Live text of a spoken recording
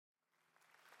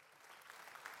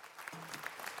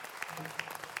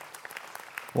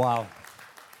Wow.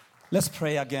 Let's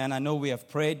pray again. I know we have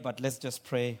prayed, but let's just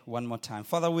pray one more time.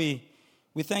 Father, we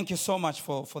thank you so much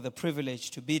for the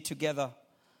privilege to be together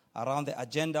around the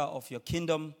agenda of your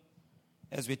kingdom.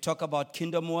 As we talk about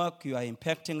kingdom work, you are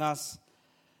impacting us.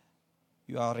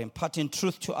 You are imparting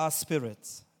truth to our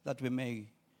spirits that we may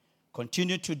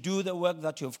continue to do the work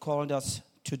that you have called us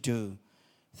to do.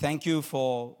 Thank you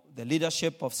for the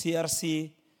leadership of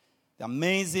CRC, the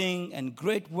amazing and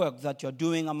great work that you're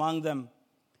doing among them.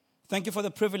 Thank you for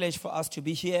the privilege for us to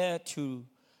be here, to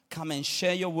come and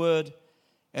share your word,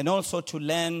 and also to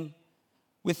learn.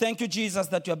 We thank you, Jesus,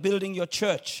 that you are building your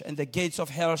church, and the gates of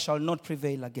hell shall not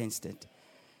prevail against it.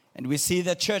 And we see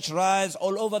the church rise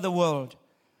all over the world,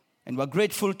 and we're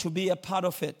grateful to be a part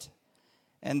of it,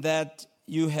 and that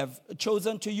you have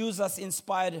chosen to use us in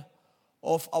spite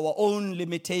of our own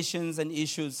limitations and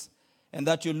issues, and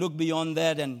that you look beyond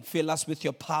that and fill us with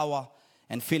your power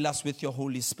and fill us with your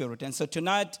Holy Spirit. And so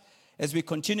tonight, as we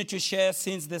continue to share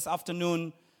since this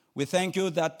afternoon, we thank you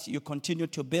that you continue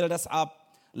to build us up,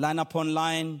 line upon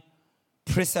line,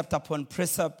 precept upon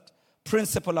precept,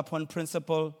 principle upon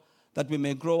principle, that we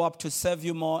may grow up to serve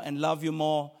you more and love you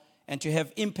more and to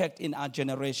have impact in our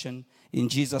generation. In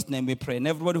Jesus' name we pray. And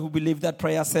everybody who believed that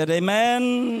prayer said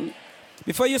amen.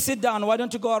 Before you sit down, why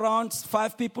don't you go around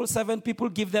 5 people, 7 people,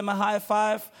 give them a high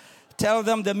five, tell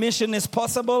them the mission is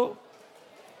possible.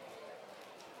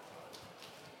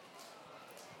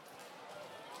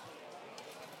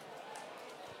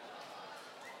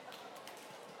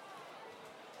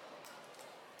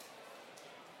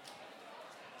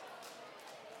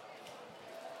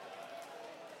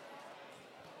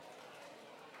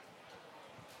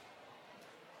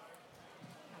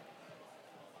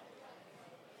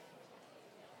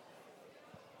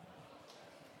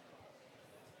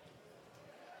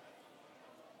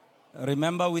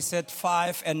 Remember, we said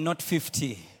 5 and not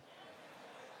 50.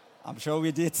 I'm sure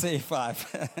we did say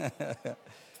 5.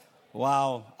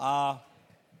 Wow.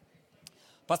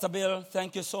 Pastor Bill,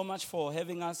 thank you so much for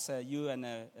having us, you and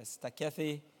Sister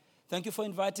Kathy. Thank you for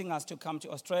inviting us to come to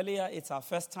Australia. It's our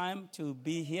first time to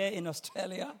be here in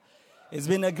Australia. It's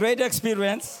been a great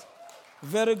experience,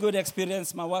 very good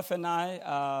experience. My wife and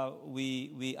I,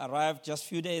 we arrived just a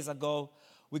few days ago.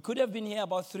 We could have been here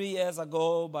about 3 years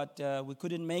ago, but we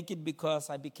couldn't make it because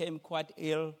I became quite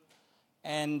ill.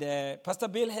 And Pastor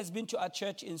Bill has been to our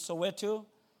church in Soweto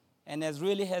and has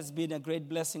been a great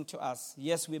blessing to us.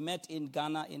 Yes, we met in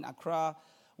Ghana, in Accra.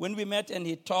 When we met and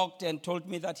he talked and told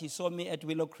me that he saw me at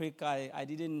Willow Creek, I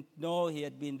didn't know he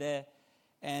had been there.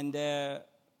 And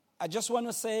I just want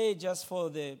to say, just for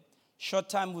the short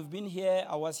time we've been here,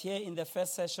 I was here in the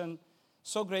first session.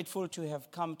 So grateful to have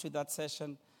come to that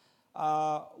session.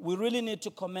 We really need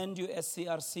to commend you as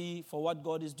CRC for what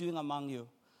God is doing among you.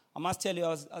 I must tell you,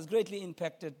 I was greatly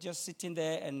impacted just sitting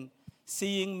there and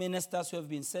seeing ministers who have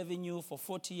been serving you for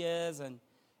 40 years and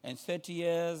 30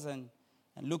 years and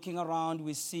looking around,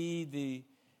 we see the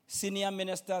senior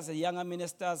ministers and younger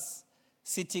ministers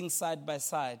sitting side by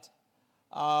side.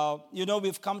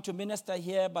 We've come to minister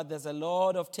here, but there's a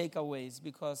lot of takeaways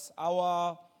because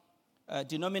our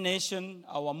denomination,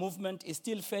 our movement is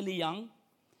still fairly young.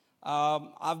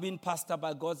 I've been pastor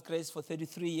by God's grace for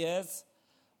 33 years,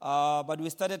 but we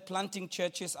started planting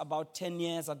churches about 10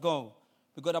 years ago.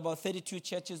 We've got about 32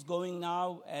 churches going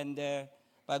now, and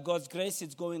by God's grace,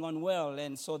 it's going on well.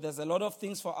 And so there's a lot of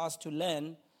things for us to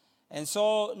learn. And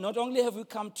so not only have we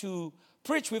come to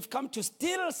preach, we've come to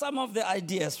steal some of the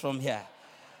ideas from here.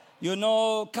 You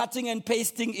know, cutting and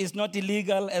pasting is not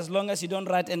illegal as long as you don't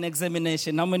write an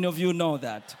examination. How many of you know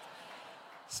that?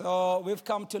 So we've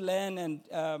come to learn, and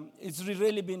it's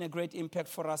really been a great impact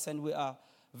for us, and we are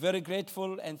very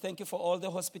grateful. And thank you for all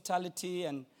the hospitality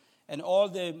and all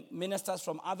the ministers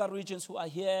from other regions who are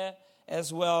here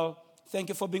as well. Thank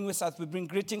you for being with us. We bring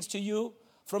greetings to you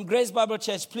from Grace Bible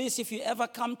Church. Please, if you ever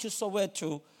come to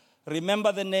Soweto,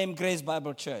 remember the name Grace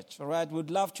Bible Church. All right,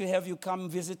 we'd love to have you come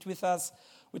visit with us.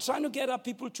 We're trying to get our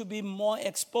people to be more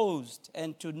exposed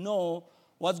and to know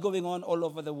what's going on all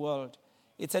over the world.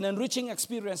 It's an enriching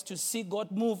experience to see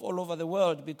God move all over the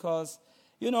world because,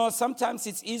 sometimes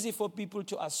it's easy for people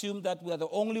to assume that we are the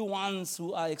only ones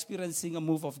who are experiencing a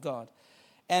move of God.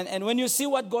 And when you see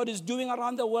what God is doing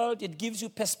around the world, it gives you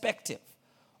perspective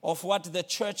of what the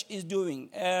church is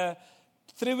doing.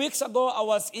 3 weeks ago, I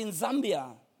was in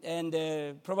Zambia,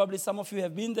 and probably some of you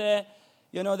have been there.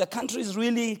 The country is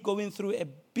really going through a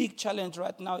big challenge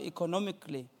right now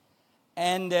economically.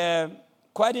 And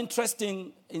quite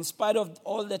interesting, in spite of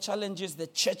all the challenges, the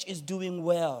church is doing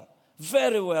well,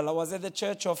 very well. I was at the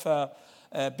church of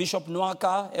Bishop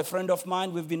Nwaka, a friend of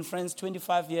mine. We've been friends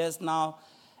 25 years now.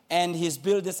 and he's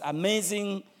built this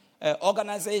amazing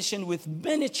organization with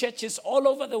many churches all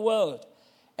over the world.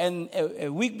 And a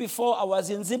week before, I was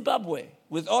in Zimbabwe.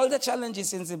 With all the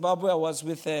challenges in Zimbabwe, I was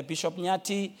with Bishop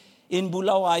Nyati in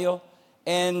Bulawayo.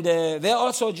 And they're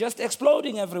also just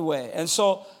exploding everywhere. And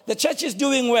so the church is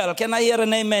doing well. Can I hear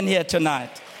an amen here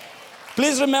tonight?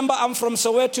 Please remember, I'm from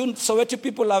Soweto. Soweto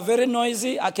people are very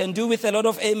noisy. I can do with a lot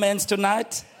of amens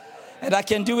tonight. And I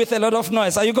can do with a lot of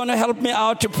noise. Are you going to help me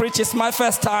out to preach? It's my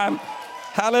first time.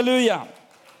 Hallelujah.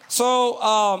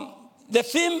 So the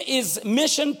theme is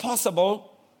Mission Possible.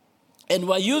 And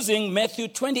we're using Matthew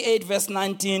 28, verse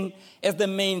 19 as the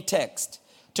main text.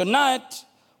 Tonight,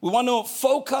 we want to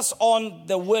focus on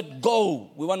the word go.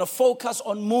 We want to focus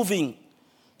on moving.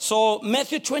 So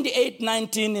Matthew 28,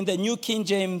 19 in the New King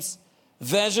James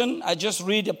Version, I just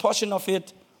read a portion of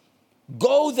it.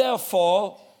 Go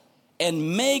therefore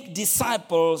and make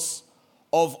disciples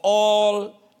of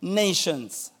all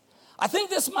nations. I think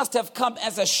this must have come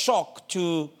as a shock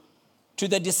to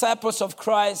the disciples of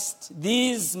Christ.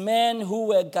 These men who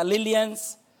were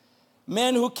Galileans,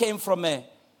 men who came from a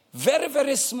very,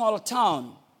 very small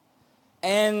town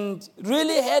and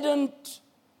really hadn't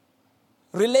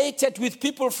related with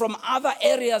people from other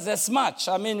areas as much.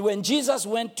 I mean, when Jesus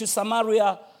went to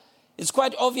Samaria, it's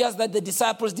quite obvious that the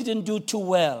disciples didn't do too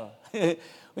well.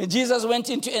 When Jesus went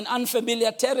into an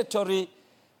unfamiliar territory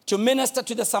to minister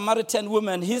to the Samaritan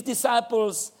woman, his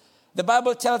disciples, the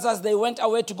Bible tells us they went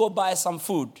away to go buy some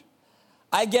food.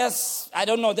 I guess, I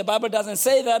don't know, the Bible doesn't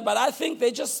say that, but I think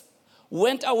they just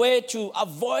went away to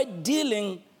avoid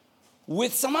dealing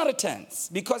with Samaritans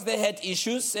because they had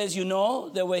issues. As you know,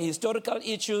 there were historical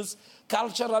issues,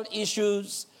 cultural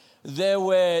issues, there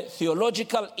were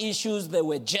theological issues, there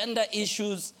were gender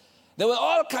issues, there were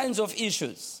all kinds of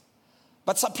issues.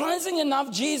 But surprising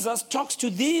enough, Jesus talks to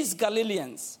these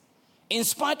Galileans in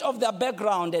spite of their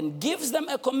background and gives them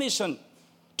a commission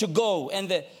to go. And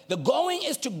the going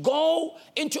is to go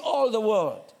into all the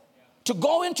world, to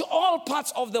go into all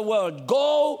parts of the world,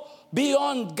 go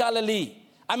beyond Galilee.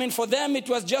 I mean, for them, it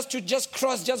was just to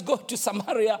cross, just go to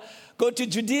Samaria, go to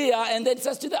Judea, and then it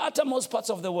says to the uttermost parts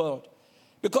of the world.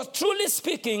 Because truly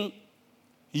speaking,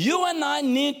 you and I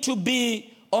need to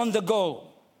be on the go.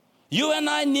 You and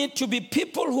I need to be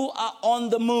people who are on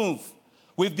the move.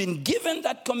 We've been given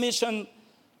that commission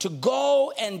to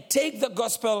go and take the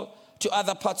gospel to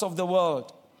other parts of the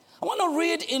world. I want to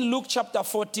read in Luke chapter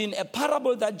 14 a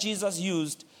parable that Jesus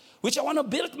used, which I want to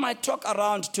build my talk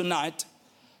around tonight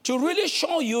to really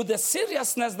show you the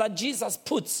seriousness that Jesus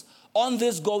puts on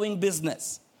this going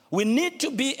business. We need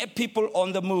to be a people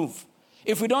on the move.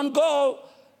 If we don't go,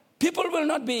 people will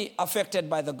not be affected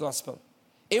by the gospel.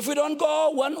 If we don't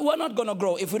go, we're not going to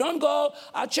grow. If we don't go,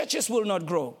 our churches will not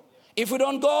grow. If we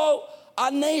don't go, our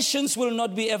nations will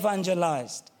not be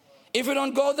evangelized. If we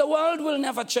don't go, the world will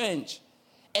never change.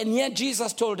 And yet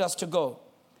Jesus told us to go.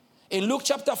 In Luke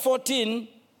chapter 14,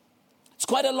 it's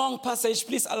quite a long passage.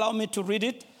 Please allow me to read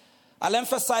it. I'll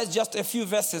emphasize just a few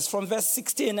verses from verse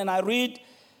 16, and I read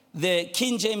the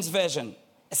King James Version.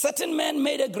 A certain man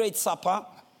made a great supper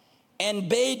and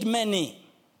bade many,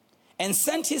 and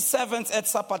sent his servants at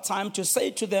supper time to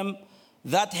say to them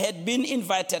that had been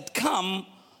invited, come,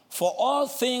 for all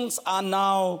things are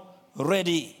now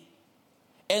ready.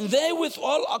 And they with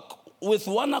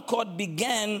one accord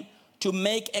began to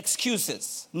make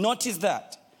excuses. Notice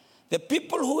that. The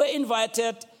people who were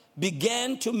invited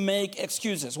began to make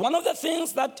excuses. One of the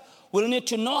things that we'll need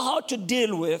to know how to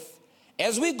deal with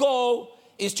as we go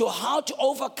is to how to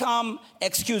overcome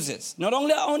excuses. Not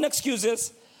only our own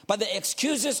excuses, but the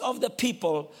excuses of the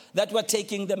people that we're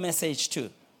taking the message to.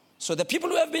 So the people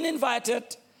who have been invited,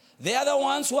 they are the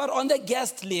ones who are on the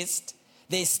guest list.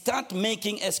 They start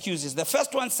making excuses. The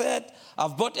first one said,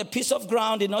 I've bought a piece of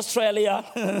ground in Australia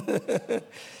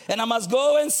and I must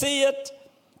go and see it.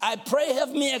 I pray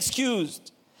have me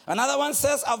excused. Another one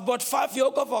says, I've bought 5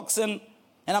 yoke of oxen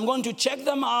and I'm going to check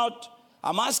them out.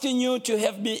 I'm asking you to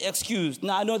have me excused.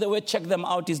 Now, I know the word check them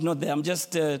out is not there. I'm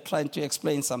just trying to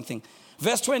explain something.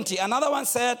 Verse 20, another one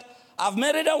said, I've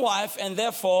married a wife and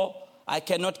therefore I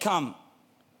cannot come.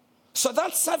 So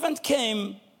that servant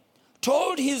came,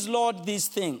 told his Lord these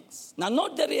things. Now,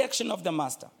 note the reaction of the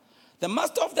master. The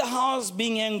master of the house,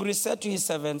 being angry, said to his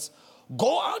servants,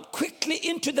 go out quickly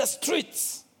into the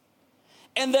streets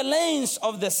and the lanes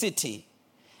of the city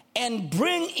and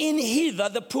bring in hither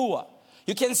the poor.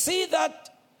 You can see that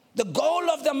the goal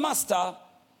of the master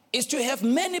is to have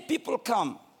many people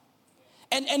come.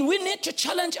 And we need to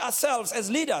challenge ourselves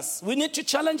as leaders. We need to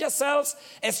challenge ourselves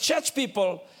as church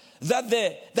people that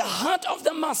the heart of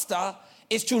the master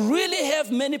is to really have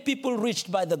many people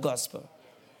reached by the gospel.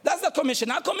 That's the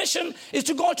commission. Our commission is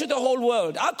to go to the whole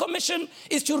world. Our commission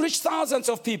is to reach thousands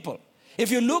of people. If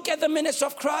you look at the ministry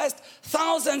of Christ,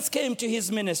 thousands came to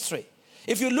his ministry.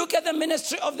 If you look at the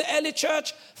ministry of the early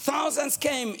church, thousands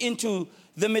came into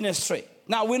the ministry.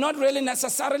 Now, we're not really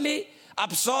necessarily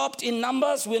absorbed in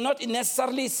numbers. We're not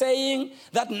necessarily saying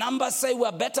that numbers say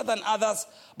we're better than others.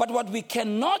 But what we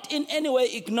cannot in any way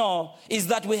ignore is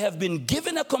that we have been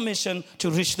given a commission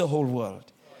to reach the whole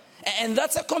world. And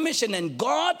that's a commission, and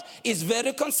God is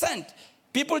very concerned.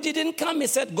 People didn't come. He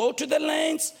said, go to the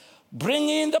lanes, bring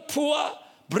in the poor,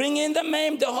 bring in the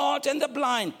maimed, the halt, and the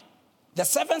blind. The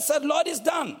servant said, Lord, it's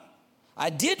done. I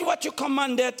did what you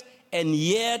commanded, and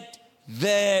yet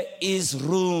there is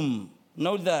room.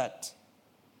 Note that.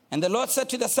 And the Lord said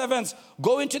to the servants,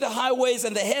 go into the highways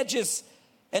and the hedges,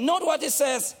 and note what it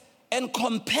says, and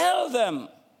compel them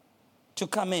to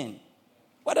come in.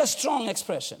 What a strong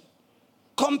expression.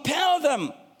 Compel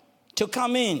them to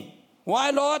come in. Why,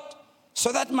 Lord?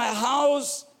 So that my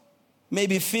house may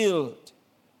be filled.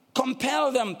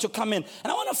 Compel them to come in.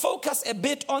 And I want to focus a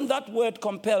bit on that word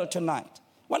compel tonight. I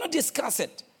want to discuss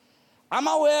it. I'm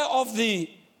aware of the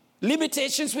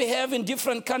limitations we have in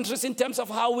different countries in terms of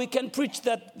how we can preach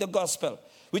the gospel.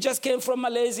 We just came from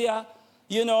Malaysia.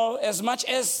 As much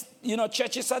as,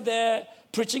 churches are there,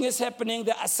 preaching is happening,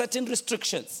 there are certain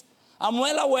restrictions. I'm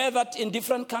well aware that in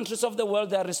different countries of the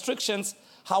world, there are restrictions.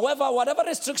 However, whatever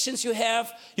restrictions you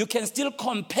have, you can still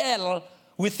compel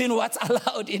within what's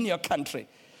allowed in your country.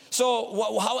 So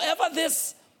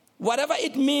whatever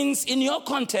it means in your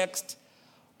context,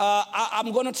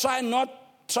 I'm going to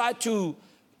not try to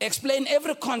explain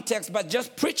every context, but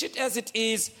just preach it as it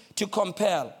is to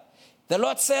compel. The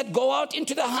Lord said, go out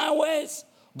into the highways,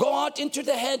 go out into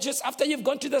the hedges. After you've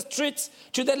gone to the streets,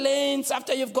 to the lanes,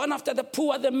 after you've gone after the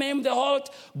poor, the maimed, the halt,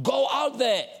 go out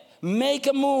there, make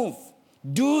a move,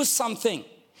 do something.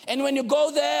 And when you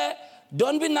go there,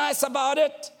 don't be nice about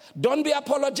it. Don't be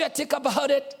apologetic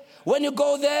about it. When you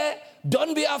go there,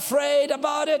 don't be afraid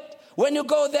about it. When you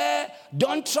go there,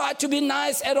 don't try to be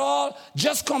nice at all.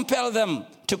 Just compel them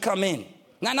to come in.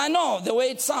 And I know the way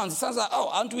it sounds like,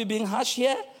 aren't we being harsh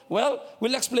here? Well,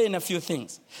 we'll explain a few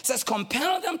things. It says,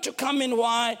 compel them to come in.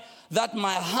 Why? That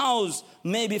my house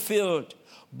may be filled.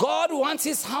 God wants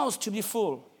his house to be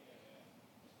full.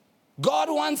 God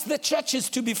wants the churches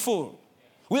to be full.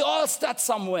 We all start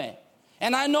somewhere.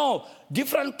 And I know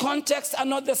different contexts are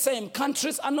not the same.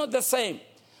 Countries are not the same.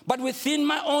 But within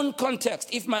my own context,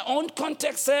 if my own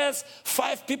context says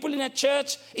 5 people in a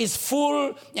church is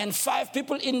full and 5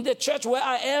 people in the church where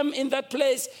I am in that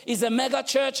place is a mega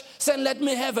church, then let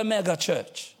me have a mega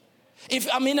church. If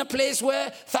I'm in a place where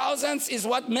thousands is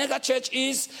what mega church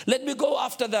is, let me go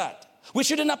after that. We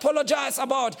shouldn't apologize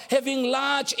about having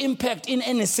large impact in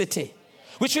any city.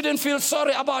 We shouldn't feel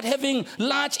sorry about having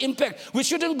large impact. We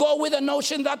shouldn't go with the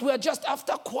notion that we're just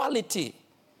after quality.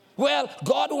 Well,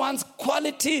 God wants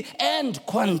quality and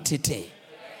quantity.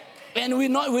 And we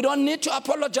don't need to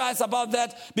apologize about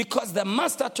that because the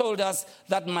master told us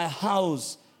that my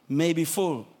house may be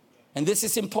full. And this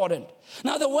is important.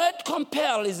 Now, the word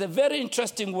compel is a very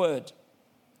interesting word.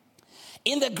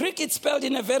 In the Greek, it's spelled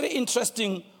in a very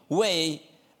interesting way.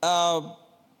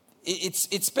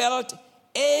 It's spelled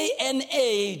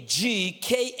A-N-A-G-K-A-Z-O.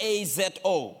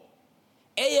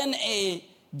 A-N-A-G-K-A-Z-O.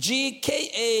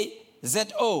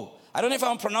 I don't know if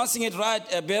I'm pronouncing it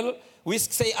right, Bill. We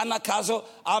say anakazo.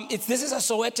 This is a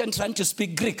Sowetan trying to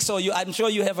speak Greek, so I'm sure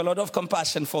you have a lot of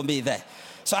compassion for me there.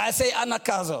 So I say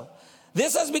anakazo.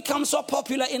 This has become so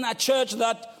popular in our church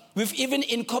that we've even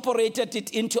incorporated it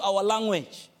into our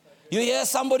language. You hear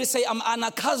somebody say, I'm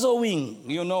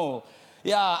anakazoing,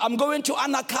 Yeah, I'm going to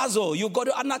anakazo. You go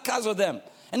to anakazo them.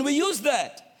 And we use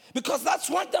that because that's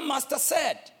what the master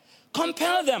said.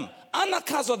 Compel them,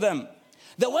 anakazo them.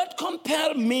 The word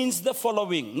compel means the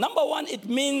following. Number one, it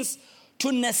means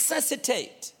to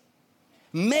necessitate,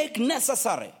 make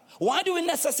necessary. Why do we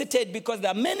necessitate? Because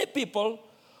there are many people,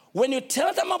 when you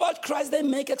tell them about Christ, they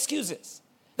make excuses.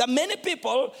 There are many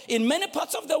people in many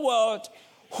parts of the world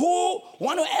who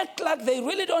want to act like they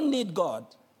really don't need God,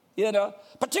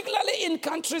 particularly in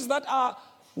countries that are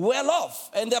well off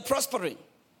and they're prospering.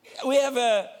 We have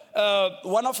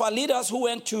one of our leaders who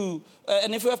went to,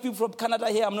 and if you have people from Canada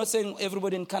here, I'm not saying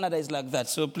everybody in Canada is like that.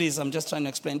 So please, I'm just trying to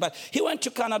explain. But he went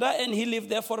to Canada and he lived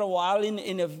there for a while.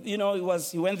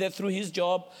 He went there through his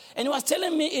job. And he was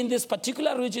telling me in this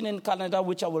particular region in Canada,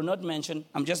 which I will not mention,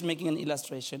 I'm just making an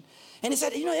illustration. And he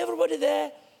said, everybody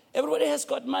there, everybody has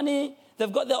got money.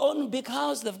 They've got their own big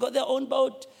house. They've got their own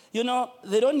boat. You know,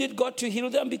 they don't need God to heal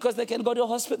them because they can go to a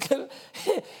hospital.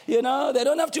 You know, they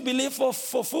don't have to believe for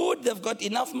food. They've got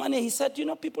enough money. He said, you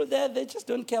know, people there, they just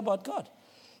don't care about God.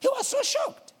 He was so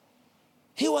shocked.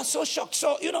 He was so shocked.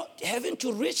 So, you know, having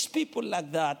to reach people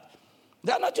like that,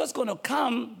 they're not just going to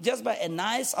come just by a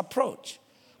nice approach.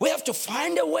 We have to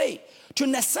find a way to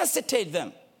necessitate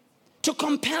them, to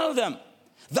compel them.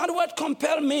 That word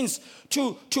compel means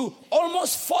to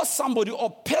almost force somebody or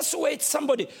persuade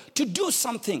somebody to do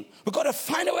something. We've got to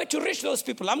find a way to reach those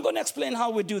people. I'm going to explain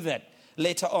how we do that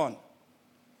later on.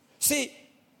 See,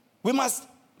 we must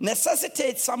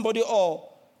necessitate somebody or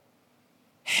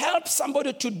help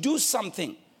somebody to do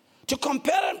something. To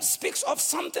compel speaks of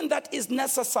something that is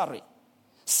necessary,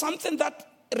 something that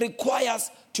requires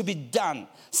to be done,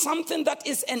 something that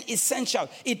is an essential.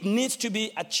 It needs to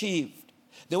be achieved.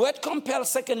 The word compel,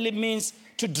 secondly, means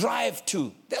to drive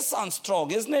to. That sounds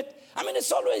strong, isn't it? I mean,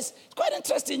 it's quite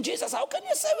interesting. Jesus, how can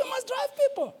you say we must drive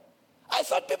people? I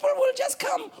thought people will just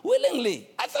come willingly.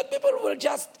 I thought people will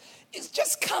just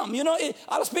come. You know,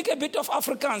 I'll speak a bit of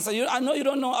Afrikaans. I know you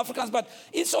don't know Afrikaans, but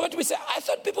in Soweto we say, I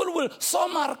thought people will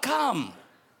somar come.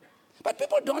 But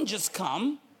people don't just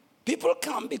come. People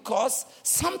come because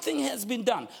something has been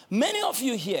done. Many of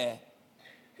you here,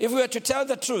 if we were to tell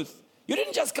the truth, you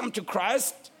didn't just come to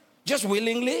Christ just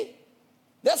willingly.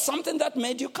 There's something that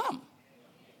made you come.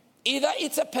 Either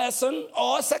it's a person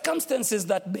or circumstances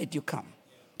that made you come.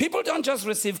 People don't just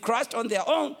receive Christ on their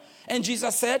own. And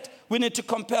Jesus said, we need to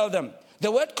compel them.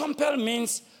 The word compel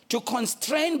means to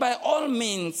constrain by all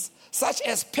means, such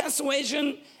as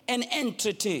persuasion and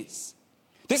entreaties.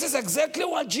 This is exactly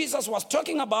what Jesus was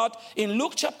talking about in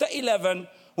Luke chapter 11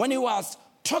 when he was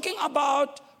talking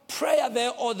about prayer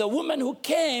there, or the woman who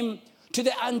came to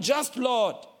the unjust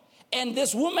Lord. And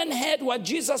this woman had what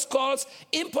Jesus calls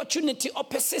importunity or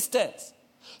persistence.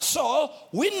 So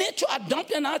we need to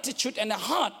adopt an attitude and a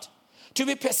heart to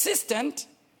be persistent,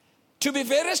 to be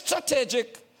very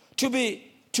strategic, to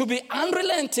be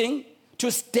unrelenting, to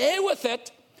stay with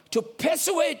it, to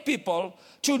persuade people,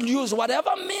 to use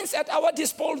whatever means at our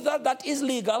disposal that is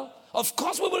legal. Of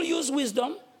course, we will use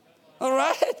wisdom. All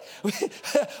right?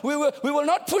 We will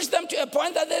not push them to a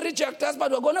point that they reject us,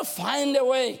 but we're going to find a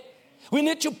way. We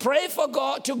need to pray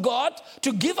to God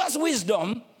to give us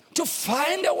wisdom to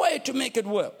find a way to make it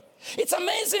work. It's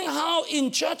amazing how in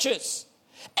churches,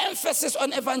 emphasis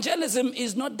on evangelism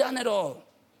is not done at all.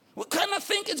 We kind of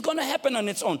think it's going to happen on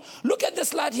its own. Look at the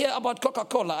slide here about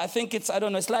Coca-Cola. I think it's,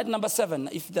 slide number 7,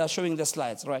 if they're showing the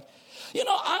slides, right? You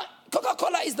know,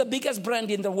 Coca-Cola is the biggest brand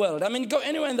in the world. I mean, go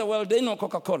anywhere in the world, they know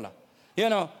Coca-Cola. You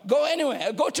know, go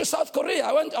anywhere. Go to South Korea.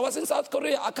 I was in South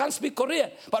Korea. I can't speak Korean.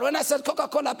 But when I said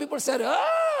Coca-Cola, people said,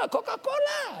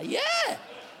 Coca-Cola, yeah.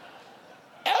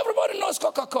 Everybody knows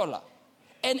Coca-Cola.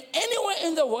 And anywhere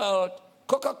in the world,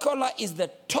 Coca-Cola is the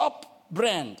top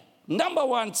brand, number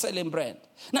one selling brand.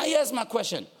 Now, here's my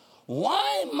question.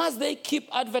 Why must they keep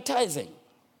advertising?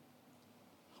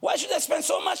 Why should they spend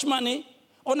so much money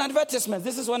on advertisements?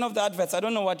 This is one of the adverts. I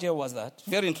don't know what year was that.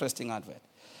 Very interesting advert.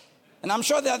 And I'm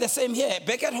sure they are the same here.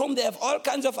 Back at home, they have all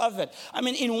kinds of adverts. I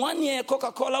mean, in 1 year,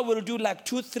 Coca-Cola will do like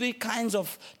 2-3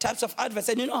 types of adverts.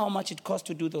 And you know how much it costs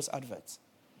to do those adverts.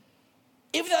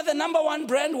 If they're the number one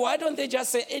brand, why don't they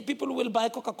just say, hey, people will buy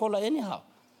Coca-Cola anyhow?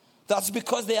 That's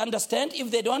because they understand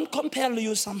if they don't compel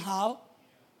you somehow,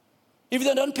 if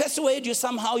they don't persuade you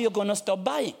somehow, you're going to stop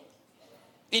buying.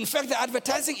 In fact, the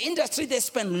advertising industry, they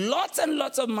spend lots and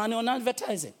lots of money on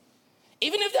advertising.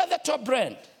 Even if they're the top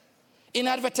brand. In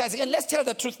advertising, and let's tell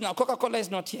the truth now. Coca-Cola is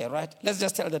not here, right? Let's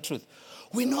just tell the truth.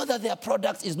 We know that their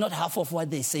product is not half of what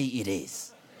they say it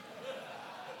is.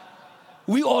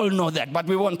 We all know that, but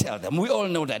we won't tell them. We all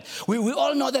know that. We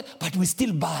all know that, but we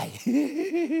still buy.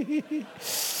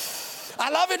 I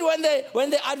love it when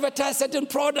they advertise certain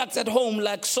products at home,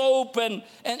 like soap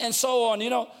and so on. You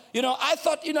know, I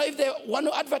thought, if they want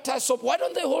to advertise soap, why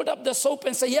don't they hold up the soap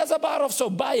and say, here's a bar of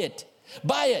soap, buy it.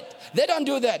 Buy it. They don't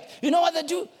do that. You know what they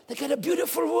do? They get a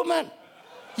beautiful woman.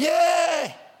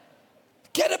 Yeah.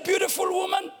 Get a beautiful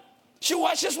woman. She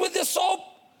washes with the soap.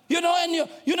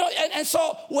 And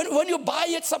so when you buy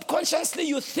it subconsciously,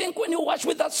 you think when you wash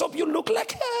with that soap, you look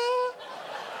like her.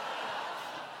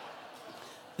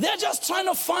 They're just trying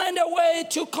to find a way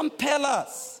to compel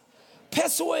us,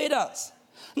 persuade us.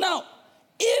 Now,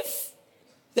 if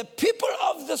the people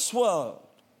of this world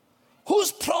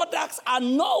whose products are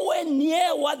nowhere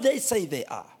near what they say they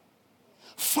are,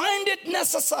 find it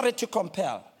necessary to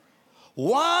compel,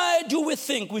 why do we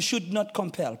think we should not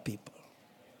compel people?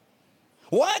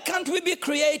 Why can't we be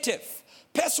creative,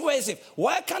 persuasive?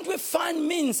 Why can't we find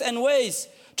means and ways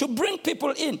to bring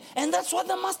people in. And that's what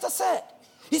the master said.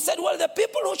 He said, well, the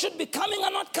people who should be coming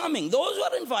are not coming. Those who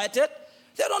are invited,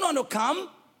 they don't want to come.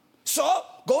 So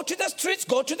go to the streets,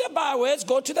 go to the byways,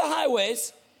 go to the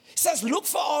highways. He says, look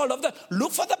for all of them.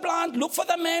 Look for the blind, look for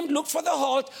the maimed, look for the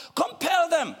halt. Compel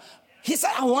them. He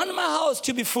said, I want my house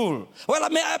to be full. Well,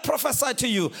 may I prophesy to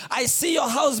you, I see your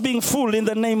house being full in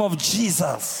the name of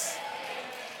Jesus.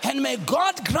 And may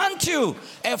God grant you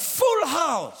a full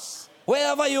house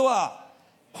wherever you are.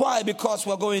 Why? Because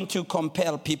we're going to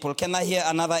compel people. Can I hear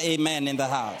another amen in the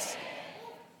house?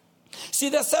 See,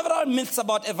 there are several myths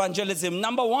about evangelism.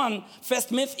 Number one,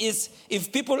 first myth is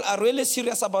if people are really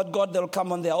serious about God, they'll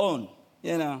come on their own.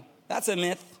 You know, that's a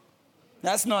myth.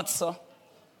 That's not so.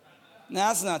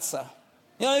 That's not so.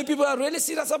 You know, if people are really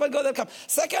serious about God, they'll come.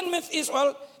 Second myth is,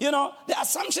 well, you know, the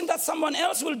assumption that someone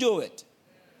else will do it.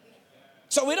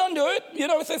 So we don't do it. You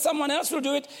know, we think someone else will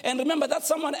do it. And remember that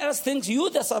someone else thinks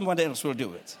that someone else will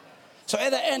do it. So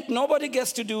at the end, nobody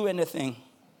gets to do anything.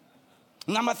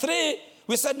 Number three,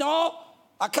 we said, no,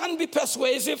 I can't be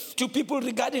persuasive to people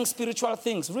regarding spiritual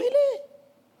things. Really?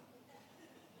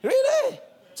 Really?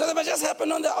 So they might just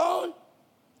happen on their own.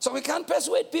 So we can't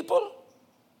persuade people.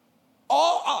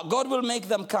 Or God will make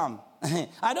them come.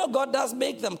 I know God does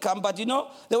make them come, but you know,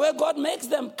 the way God makes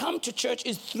them come to church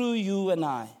is through you and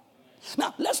I.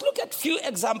 Now, let's look at a few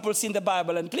examples in the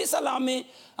Bible. And please allow me,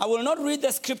 I will not read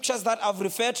the scriptures that I've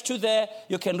referred to there.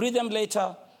 You can read them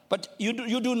later. But you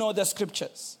do know the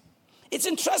scriptures. It's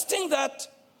interesting that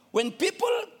when people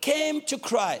came to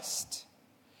Christ,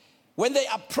 when they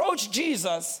approached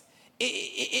Jesus,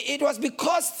 it was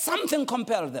because something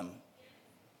compelled them.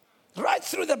 Right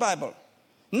through the Bible.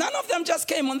 None of them just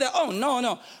came on their own. No.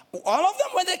 All of them,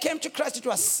 when they came to Christ, it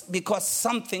was because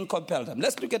something compelled them.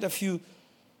 Let's look at a few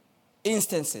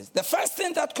instances. The first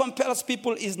thing that compels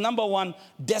people is, number one,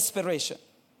 desperation.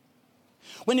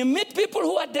 When you meet people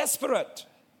who are desperate,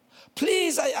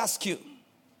 please, I ask you,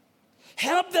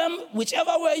 help them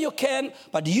whichever way you can,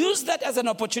 but use that as an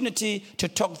opportunity to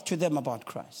talk to them about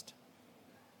Christ.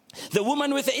 The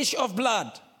woman with the issue of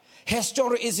blood, her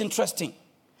story is interesting.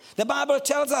 The Bible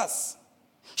tells us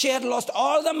she had lost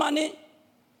all the money.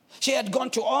 She had gone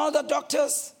to all the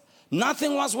doctors.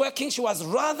 Nothing was working. She was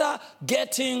rather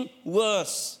getting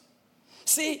worse.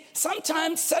 See,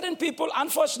 sometimes certain people,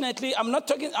 unfortunately, I'm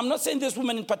not saying this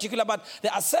woman in particular, but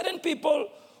there are certain people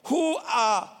who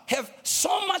have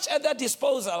so much at their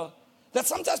disposal that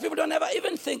sometimes people don't ever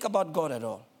even think about God at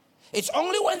all. It's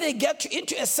only when they get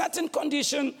into a certain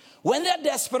condition, when they're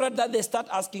desperate, that they start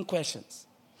asking questions.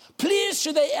 Please,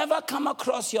 should they ever come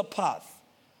across your path,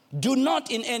 do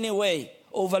not in any way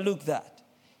overlook that.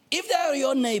 If they're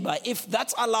your neighbor, if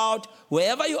that's allowed,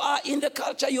 wherever you are, in the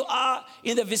culture you are,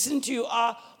 in the vicinity you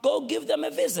are, go give them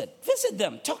a visit. Visit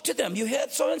them, talk to them. You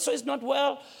heard so-and-so is not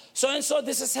well, so-and-so,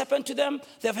 this has happened to them,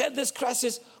 they've had this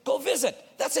crisis, go visit.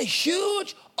 That's a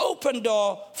huge open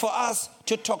door for us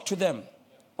to talk to them.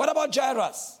 What about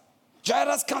Jairus?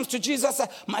 Jairus comes to Jesus,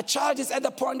 my child is at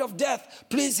the point of death,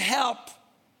 please help.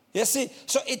 You see,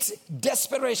 so it's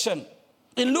desperation.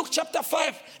 In Luke chapter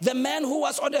 5, the man who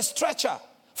was on a stretcher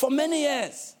for many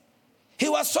years, he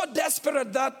was so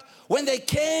desperate that when they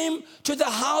came to the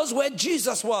house where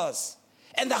Jesus was,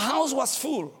 and the house was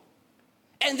full,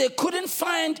 and they couldn't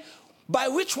find by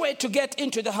which way to get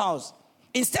into the house,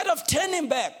 instead of turning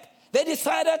back, they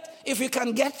decided, if we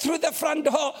can get through the front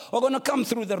door, we're going to come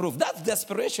through the roof. That's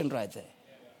desperation right there.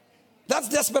 That's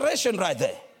desperation right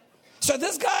there. So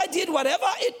this guy did whatever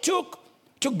it took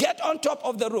to get on top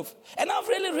of the roof. And I've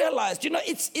really realized,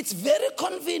 it's very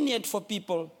convenient for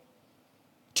people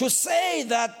to say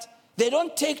that they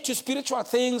don't take to spiritual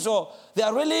things, or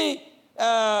they're really,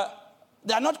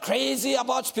 they're not crazy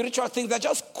about spiritual things. They're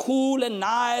just cool and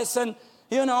nice. And,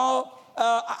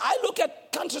 I look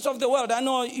at countries of the world. I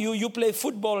know you play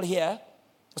football here,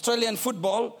 Australian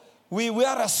football. We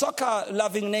are a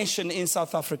soccer-loving nation in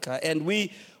South Africa. And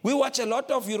we watch a lot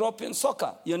of European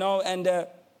soccer, and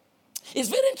it's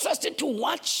very interesting to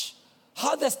watch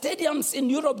how the stadiums in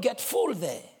Europe get full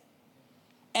there.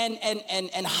 And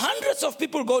hundreds of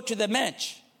people go to the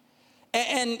match.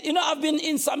 And I've been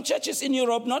in some churches in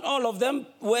Europe, not all of them,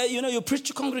 where, you preach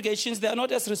to congregations, they are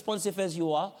not as responsive as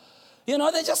you are. They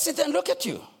just sit and look at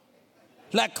you.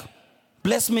 Like,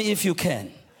 bless me if you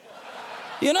can.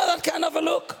 That kind of a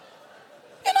look?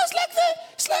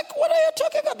 It's like, what are you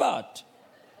talking about?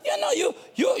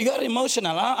 You're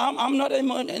emotional. I'm not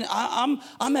emotional.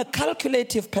 I'm a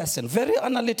calculative person, very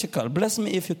analytical. Bless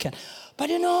me if you can. But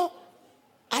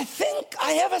I think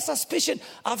I have a suspicion.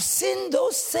 I've seen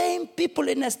those same people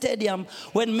in a stadium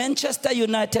when Manchester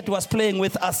United was playing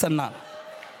with Arsenal.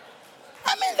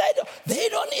 I mean, They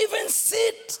don't even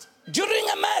sit during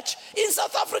a match. In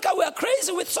South Africa, we are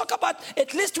crazy with soccer, but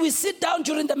at least we sit down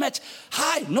during the match.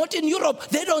 Hi, not in Europe.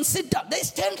 They don't sit down. They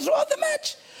stand throughout the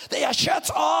match. Their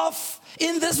shirts off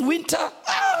in this winter.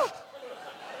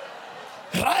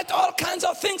 Right, all kinds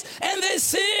of things. And they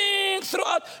sing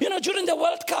throughout, during the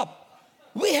World Cup.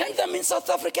 We had them in South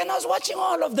Africa, and I was watching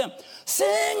all of them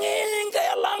singing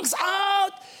their lungs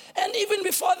out. And even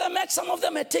before the match, some of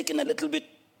them had taken a little bit,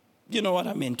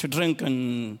 to drink,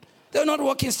 and they're not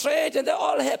walking straight, and they're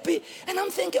all happy. And I'm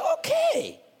thinking,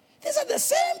 okay, these are the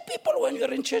same people when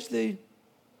you're in church. They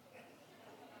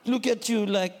look at you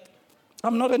like,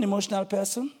 I'm not an emotional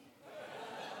person.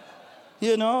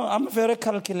 I'm very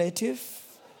calculative.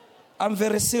 I'm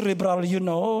very cerebral,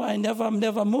 I'm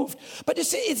never moved. But you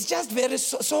see, it's just very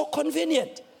so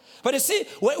convenient. But you see,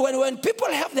 when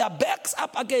people have their backs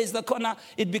up against the corner,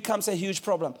 it becomes a huge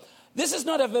problem. This is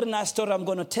not a very nice story I'm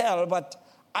going to tell, but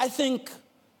I think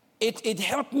it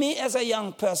helped me as a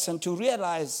young person to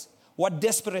realize what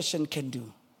desperation can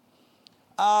do.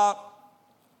 I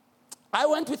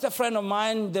went with a friend of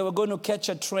mine. They were going to catch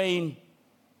a train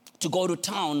to go to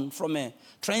town from a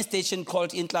train station called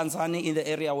Inhlanzane in the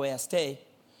area where I stay.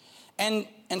 And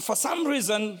for some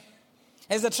reason,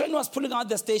 as the train was pulling out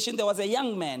the station, there was a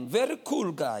young man, very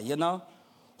cool guy,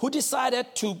 who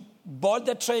decided to board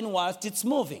the train whilst it's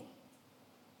moving.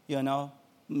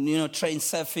 Train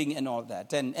surfing and all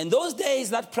that. And those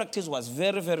days, that practice was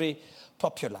very, very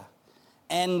popular.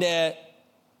 And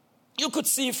you could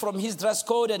see from his dress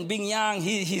code and being young,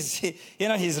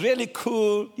 he's really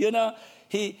cool,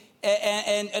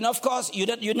 And of course,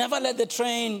 you never let the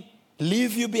train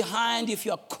leave you behind if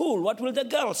you're cool. What will the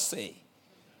girls say?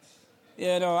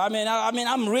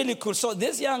 I'm really cool. So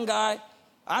this young guy,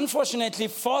 unfortunately,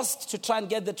 forced to try and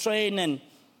get the train, and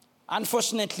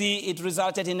unfortunately, it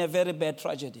resulted in a very bad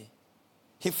tragedy.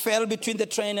 He fell between the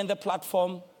train and the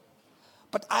platform.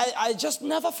 But I just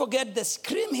never forget the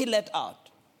scream he let out.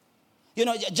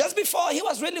 Just before, he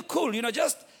was really cool,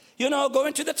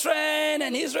 going to the train,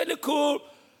 and he's really cool.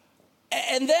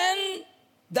 And then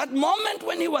that moment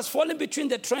when he was falling between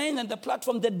the train and the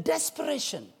platform, the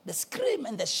desperation, the scream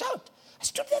and the shout, I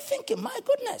stood there thinking, my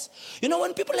goodness.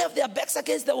 When people have their backs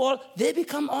against the wall, they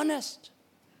become honest.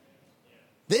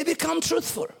 They become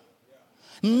truthful.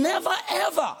 Never,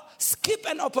 ever skip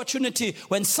an opportunity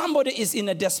when somebody is in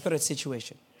a desperate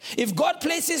situation. If God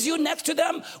places you next to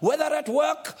them, whether at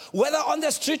work, whether on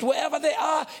the street, wherever they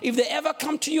are, if they ever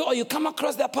come to you or you come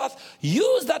across their path,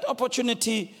 use that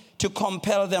opportunity to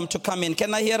compel them to come in.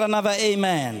 Can I hear another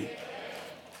amen? Amen.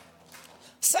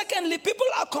 Secondly, people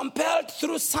are compelled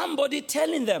through somebody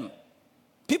telling them.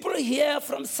 People hear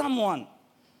from someone.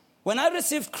 When I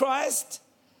received Christ,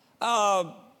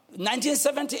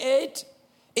 1978,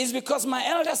 is because my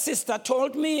elder sister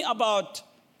told me about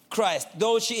Christ,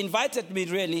 though she invited me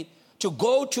really to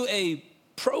go to a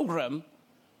program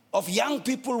of young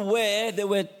people where they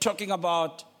were talking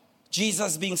about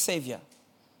Jesus being Savior.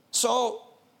 So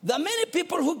there are many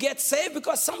people who get saved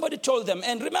because somebody told them.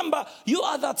 And remember, you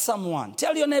are that someone.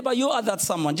 Tell your neighbor, you are that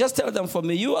someone. Just tell them for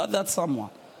me, you are that someone.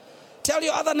 Tell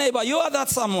your other neighbor, you are that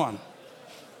someone.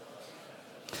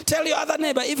 Tell your other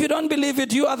neighbor, if you don't believe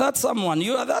it, you are that someone.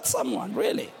 You are that someone,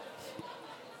 really.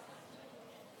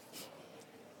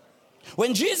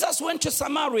 When Jesus went to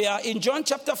Samaria in John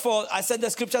chapter 4, I said the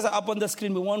scriptures are up on the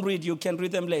screen. We won't read. You can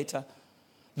read them later.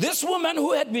 This woman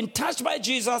who had been touched by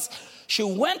Jesus, she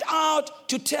went out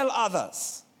to tell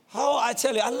others. How I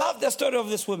tell you, I love the story of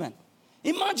this woman.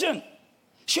 Imagine,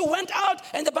 she went out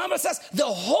and the Bible says the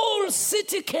whole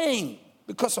city came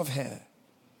because of her.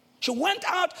 She went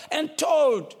out and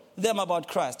told them about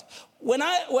Christ. When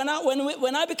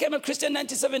I became a Christian in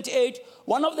 1978,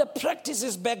 one of the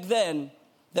practices back then,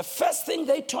 the first thing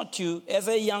they taught you as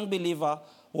a young believer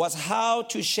was how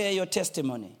to share your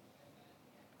testimony.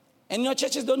 And your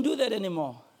churches don't do that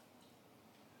anymore.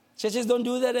 Churches don't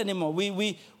do that anymore. We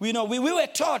were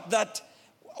taught that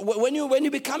when you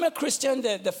become a Christian,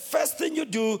 the first thing you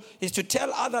do is to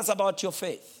tell others about your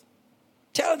faith.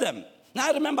 Tell them. Now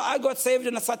I remember I got saved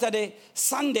on a Saturday.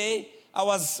 Sunday, I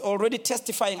was already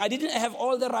testifying. I didn't have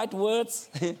all the right words.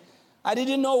 I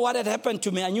didn't know what had happened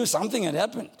to me. I knew something had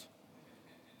happened.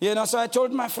 So I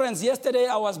told my friends, yesterday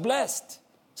I was blessed.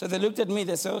 So they looked at me,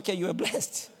 they said, okay, you were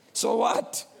blessed. So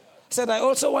what? I said, I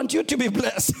also want you to be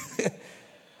blessed.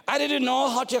 I didn't know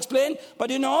how to explain,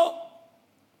 but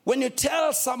when you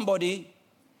tell somebody,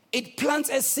 it plants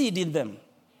a seed in them.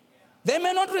 They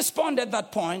may not respond at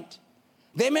that point.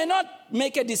 They may not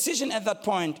make a decision at that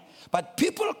point, but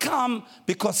people come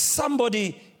because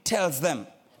somebody tells them.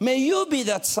 May you be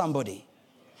that somebody.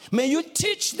 May you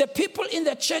teach the people in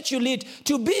the church you lead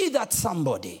to be that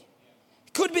somebody.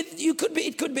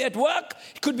 It could be at work,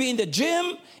 it could be in the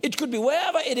gym, it could be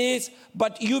wherever it is,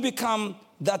 but you become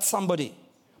that somebody.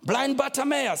 Blind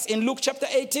Bartimaeus in Luke chapter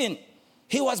 18.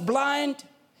 He was blind,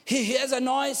 he hears a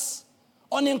noise.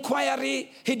 On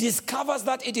inquiry, he discovers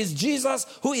that it is Jesus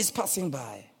who is passing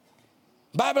by.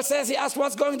 Bible says he asked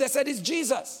what's going on. They said it's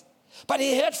Jesus. But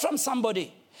he heard from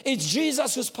somebody. It's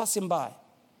Jesus who's passing by.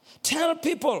 Tell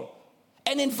people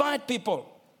and invite people.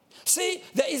 See,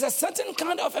 there is a certain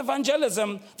kind of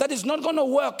evangelism that is not going to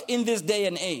work in this day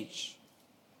and age.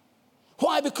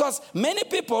 Why? Because many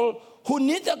people who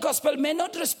need the gospel may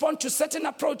not respond to certain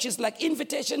approaches like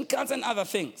invitation cards and other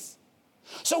things.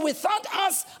 So without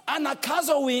us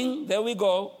anakazoing, there we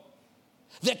go,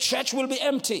 the church will be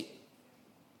empty.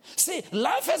 See,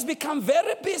 life has become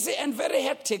very busy and very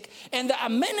hectic, and there are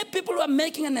many people who are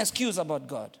making an excuse about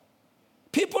God.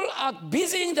 People are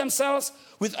busying themselves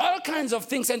with all kinds of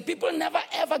things, and people never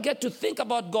ever get to think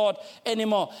about God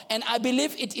anymore. And I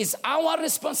believe it is our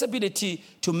responsibility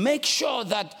to make sure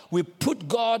that we put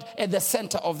God at the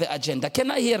center of the agenda. Can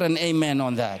I hear an amen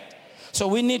on that? So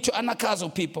we need to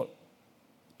anakazo people.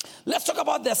 Let's talk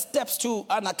about the steps to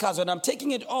anakazo, and I'm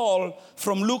taking it all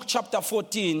from Luke chapter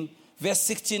 14, verse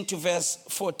 16 to verse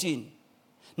 14.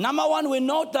 Number one, we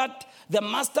note that the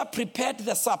master prepared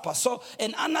the supper. So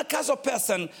an anakazo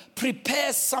person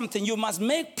prepares something. You must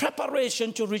make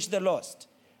preparation to reach the lost,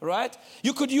 right?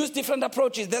 You could use different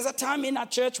approaches. There's a time in our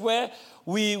church where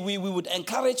we would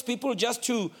encourage people just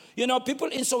to, people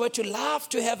in Soweto love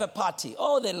to have a party.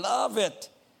 Oh, they love it.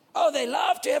 Oh, they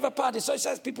love to have a party. So it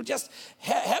says people just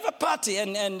have a party.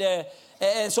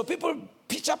 And so people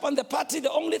pitch up on the party. The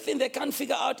only thing they can't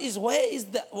figure out is why is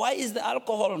the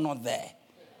alcohol not there?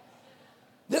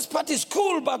 This party is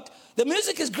cool, but the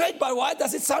music is great, but why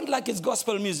does it sound like it's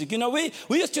gospel music? We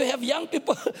used to have young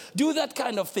people do that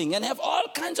kind of thing and have all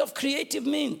kinds of creative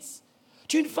means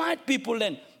to invite people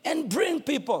and bring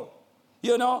people,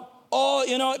 Or,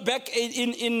 back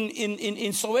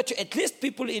in Soweto, at least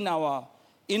people in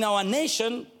our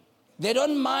nation, they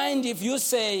don't mind if you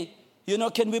say,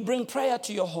 can we bring prayer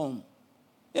to your home?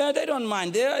 Yeah, they don't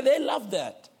mind. They love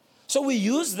that. So we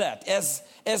use that as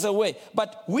a way.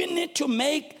 But we need to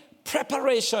make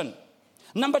preparation.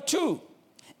 Number two,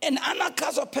 an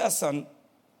anakazo person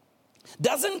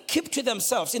doesn't keep to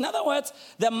themselves. In other words,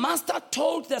 the master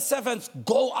told the servants,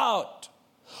 go out.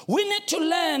 We need to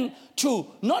learn to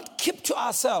not keep to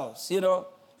ourselves,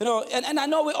 and I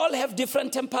know we all have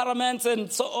different temperaments and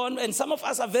so on, and some of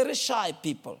us are very shy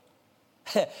people.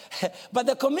 But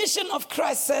the commission of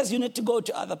Christ says you need to go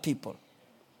to other people.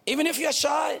 Even if you're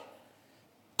shy,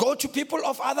 go to people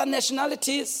of other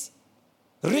nationalities,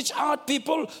 reach out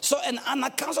people. So an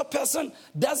anakazo person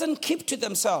doesn't keep to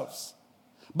themselves,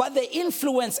 but they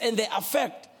influence and they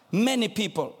affect many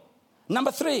people.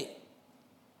 Number three,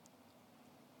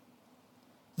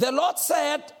 the Lord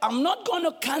said, I'm not going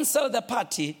to cancel the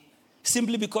party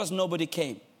simply because nobody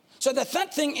came. So the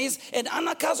third thing is an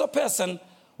anakazo person,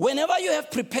 whenever you have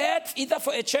prepared either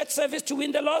for a church service to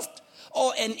win the lost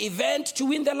or an event to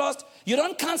win the lost, you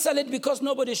don't cancel it because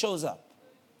nobody shows up.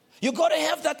 You got to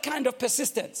have that kind of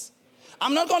persistence.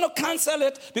 I'm not going to cancel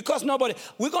it because nobody.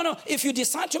 If you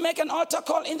decide to make an altar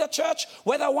call in the church,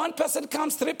 whether one person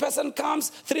comes, 3 person comes,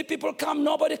 3 people come,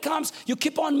 nobody comes, you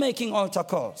keep on making altar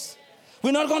calls.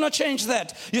 We're not going to change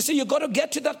that. You see, you got to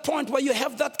get to that point where you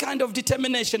have that kind of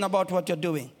determination about what you're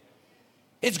doing.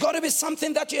 It's got to be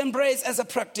something that you embrace as a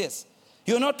practice.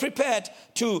 You're not prepared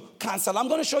to cancel. I'm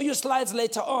going to show you slides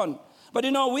later on. But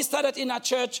we started in our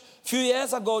church a few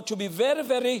years ago to be very,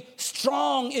 very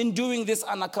strong in doing this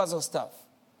anakazo stuff.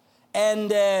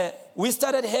 And we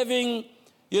started having,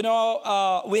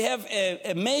 we have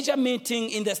a major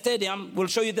meeting in the stadium. We'll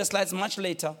show you the slides much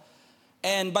later.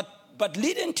 But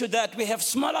leading to that, we have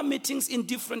smaller meetings in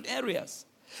different areas.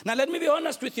 Now, let me be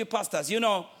honest with you, pastors.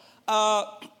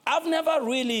 I've never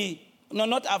really,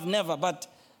 but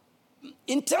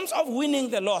in terms of winning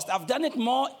the lost, I've done it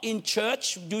more in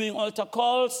church, doing altar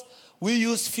calls. We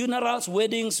use funerals,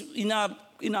 weddings in our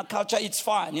culture. It's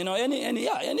fine,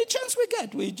 any chance we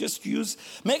get, we just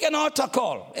make an altar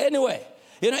call. Anyway,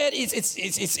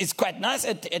 it's quite nice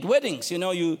at weddings.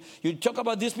 You talk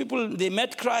about these people, they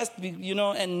met Christ,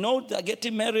 and know they're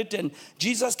getting married, and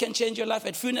Jesus can change your life.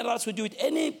 At funerals, we do it.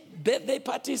 Any birthday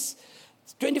parties,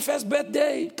 21st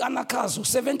birthday, anakazo.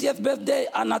 70th birthday,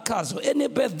 anakazo. Any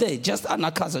birthday, just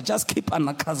anakazo. Just keep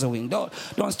anakazoing.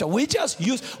 Don't stop. We just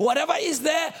use whatever is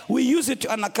there, we use it to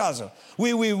anakazo.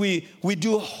 We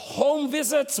do home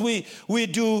visits, we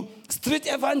do street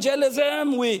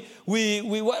evangelism,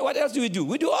 what else do?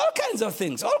 We do all kinds of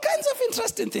things, all kinds of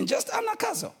interesting things, just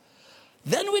anakazo.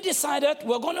 Then we decided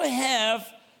we're going to have,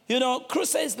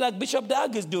 crusades like Bishop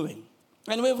Doug is doing.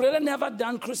 And we've really never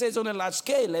done crusades on a large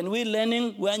scale. And we're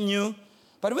learning, we're new.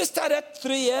 But we started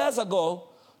 3 years ago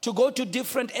to go to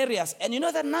different areas. And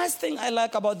the nice thing I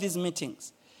like about these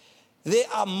meetings, they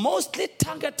are mostly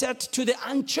targeted to the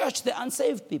unchurched, the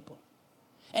unsaved people.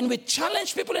 And we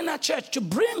challenge people in our church to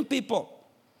bring people.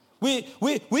 We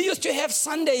used to have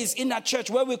Sundays in our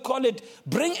church where we call it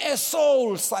Bring a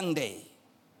Soul Sunday.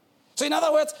 So in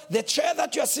other words, the chair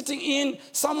that you're sitting in,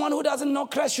 someone who doesn't know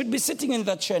Christ should be sitting in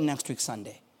that chair next week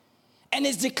Sunday. And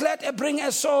it's declared a Bring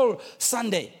a Soul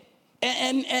Sunday.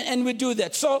 And we do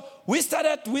that. So we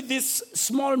started with these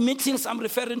small meetings I'm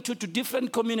referring to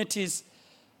different communities.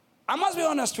 I must be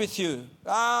honest with you.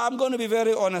 I'm going to be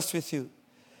very honest with you.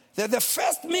 The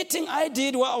first meeting I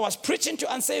did where I was preaching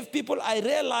to unsaved people, I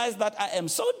realized that I am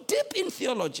so deep in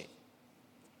theology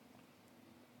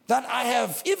that I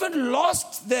have even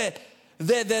lost the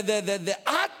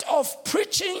art of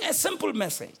preaching a simple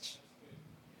message.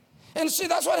 And see,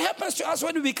 that's what happens to us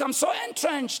when we become so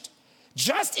entrenched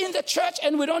just in the church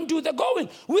and we don't do the going.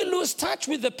 We lose touch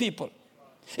with the people.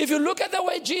 If you look at the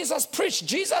way Jesus preached,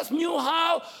 Jesus knew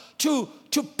how to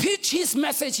pitch his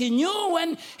message. He knew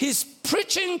when he's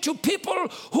preaching to people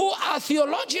who are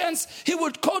theologians, he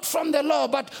would quote from the law.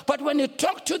 But when he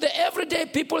talked to the everyday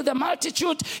people, the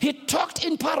multitude, he talked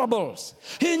in parables.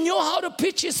 He knew how to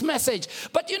pitch his message.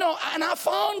 But, and I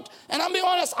found, and I'm being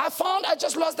honest, I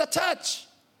just lost the touch.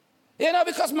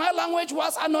 Because my language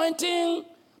was anointing,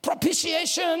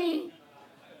 propitiation,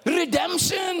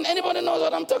 redemption. Anybody knows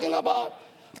what I'm talking about?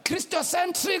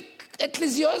 Christocentric,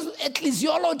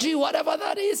 ecclesiology, whatever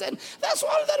that is. And that's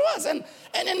all that was. And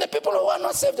then the people who are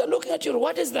not saved are looking at you.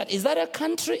 What is that? Is that a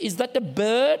country? Is that a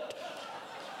bird?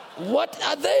 What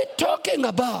are they talking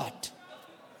about?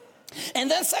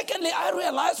 And then secondly, I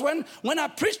realized when I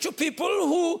preach to people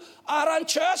who are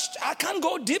unchurched, I can't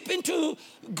go deep into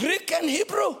Greek and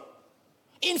Hebrew.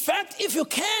 In fact, if you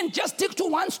can, just stick to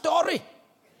one story.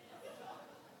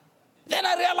 Then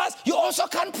I realized you also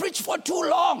can't preach for too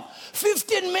long.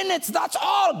 15 minutes, that's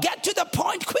all. Get to the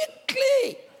point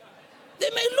quickly. They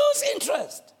may lose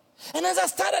interest. And as I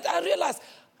started, I realized,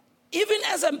 even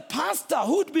as a pastor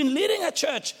who'd been leading a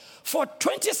church for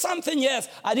 20-something years,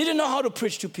 I didn't know how to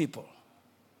preach to people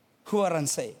who are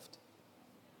unsaved.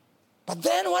 But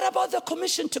then what about the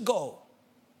commission to go?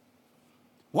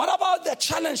 What about the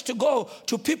challenge to go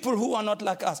to people who are not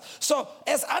like us? So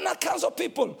as Anna Council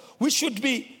people, we should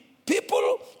be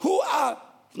people who are,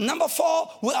 number 4,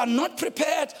 we are not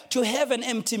prepared to have an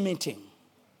empty meeting.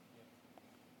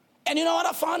 And you know what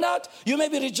I found out? You may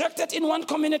be rejected in one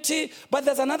community, but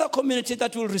there's another community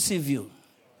that will receive you.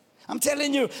 I'm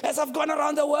telling you, as I've gone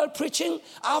around the world preaching,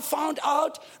 I've found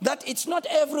out that it's not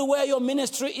everywhere your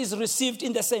ministry is received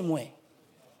in the same way.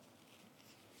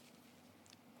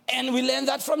 And we learned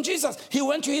that from Jesus. He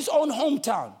went to his own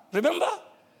hometown. Remember?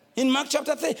 In Mark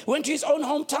chapter 3, went to his own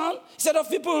hometown. Instead of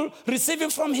people receiving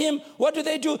from him, what do?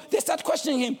 They start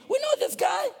questioning him. We know this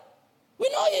guy. We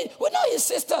know his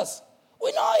sisters.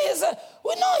 We know he's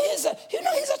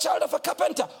a child of a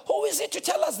carpenter. Who is he to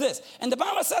tell us this? And the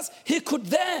Bible says he could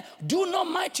there do no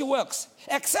mighty works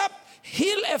except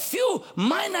heal a few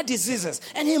minor diseases.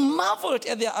 And he marveled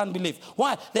at their unbelief.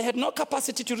 Why? They had no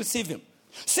capacity to receive him.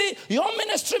 See, your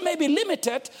ministry may be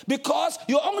limited because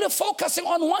you're only focusing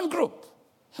on one group.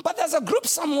 But there's a group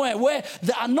somewhere where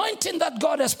the anointing that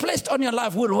God has placed on your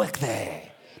life will work there.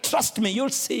 Trust me, you'll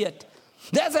see it.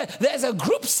 There's a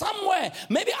group somewhere,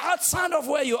 maybe outside of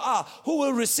where you are, who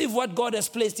will receive what God has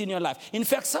placed in your life. In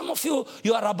fact, some of you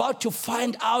are about to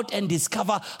find out and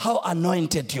discover how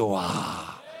anointed you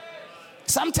are.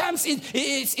 Sometimes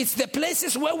it's the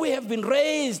places where we have been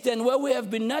raised and where we have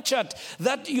been nurtured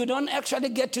that you don't actually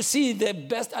get to see the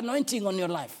best anointing on your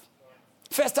life.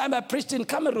 First time I preached in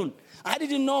Cameroon, I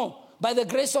didn't know. By the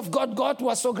grace of God, God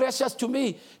was so gracious to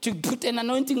me to put an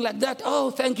anointing like that.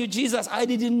 Oh, thank you, Jesus. I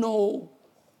didn't know.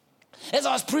 As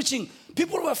I was preaching,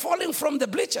 people were falling from the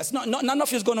bleachers. No, none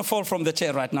of you is going to fall from the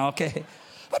chair right now, okay?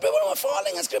 But people were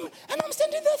falling and screaming. And I'm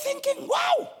standing there thinking,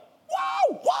 wow.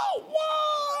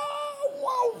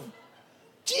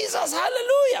 Jesus,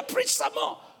 hallelujah. Preach some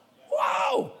more.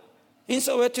 Wow. In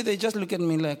Soweto, they just look at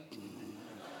me like.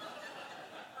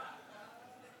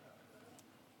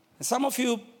 Some of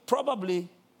you probably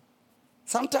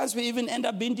Sometimes we even end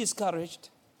up being discouraged.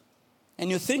 And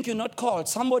you think you're not called.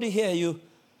 Somebody here, you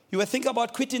were thinking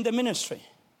about quitting the ministry.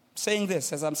 I'm saying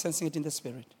this as I'm sensing it in the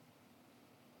spirit.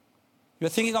 You're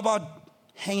thinking about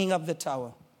hanging up the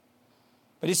tower.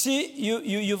 But you see,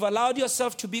 you've allowed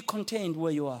yourself to be contained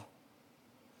where you are.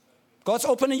 God's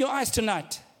opening your eyes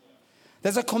tonight.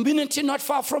 There's a community not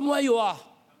far from where you are.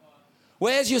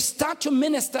 Whereas you start to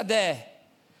minister there,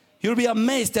 you'll be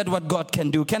amazed at what God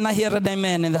can do. Can I hear an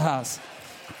amen in the house?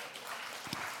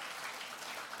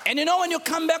 And you know, when you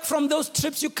come back from those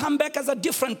trips, you come back as a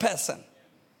different person.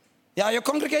 Yeah, your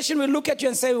congregation will look at you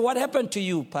and say, what happened to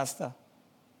you, Pastor?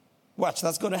 Watch,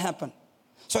 that's going to happen.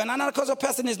 So an Anagkazo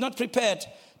person is not prepared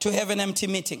to have an empty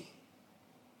meeting.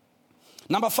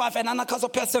 Number 5, an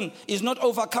Anagkazo person is not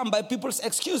overcome by people's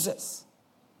excuses.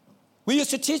 We used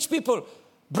to teach people,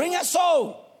 bring a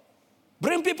soul.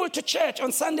 Bring people to church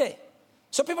on Sunday.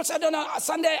 So people said, no,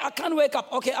 Sunday I can't wake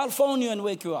up. Okay, I'll phone you and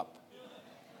wake you up.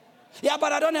 Yeah,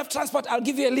 but I don't have transport. I'll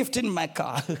give you a lift in my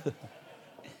car.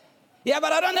 Yeah,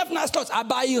 but I don't have nice clothes. I'll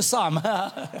buy you some.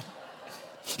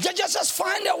 Just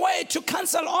find a way to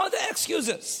cancel all the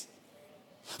excuses.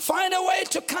 Find a way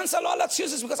to cancel all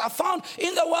excuses, because I found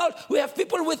in the world we have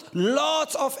people with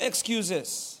lots of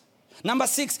excuses. Number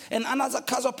 6, an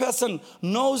Anagkazo person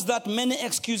knows that many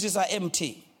excuses are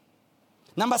empty.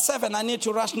 Number 7, I need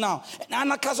to rush now. An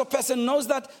Anagkazo person knows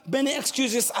that many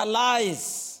excuses are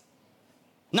lies.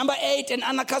 Number 8, an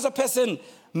Anagkazo person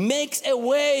makes a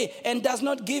way and does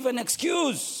not give an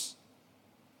excuse.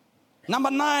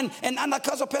 Number 9, an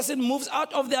Anagkazo person moves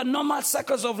out of their normal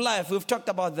circles of life. We've talked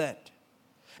about that.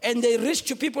 And they reach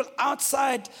to people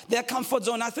outside their comfort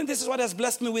zone. I think this is what has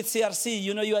blessed me with CRC.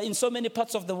 You know, you are in so many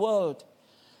parts of the world.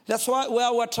 That's why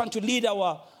where we're trying to lead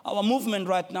our movement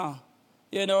right now.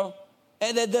 You know,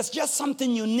 and there's just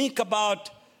something unique about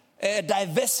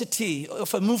diversity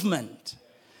of a movement.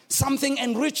 Something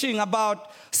enriching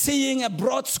about seeing a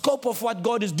broad scope of what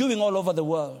God is doing all over the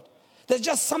world. There's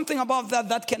just something about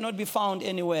that cannot be found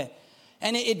anywhere.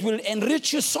 And it will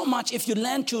enrich you so much if you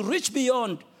learn to reach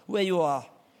beyond where you are.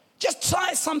 Just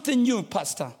try something new,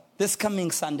 Pastor, this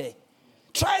coming Sunday.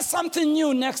 Try something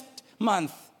new next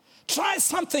month. Try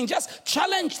something. Just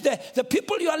challenge the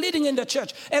people you are leading in the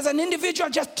church. As an individual,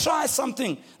 just try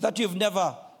something that you've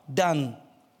never done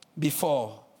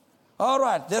before. All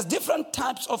right, there's different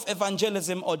types of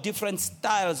evangelism or different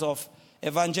styles of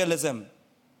evangelism.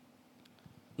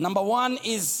 Number 1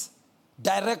 is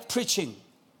direct preaching.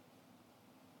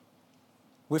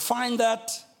 We find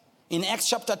that in Acts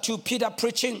chapter 2, Peter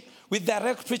preaching. With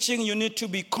direct preaching, you need to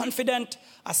be confident,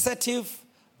 assertive,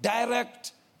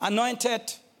 direct,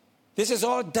 anointed. This is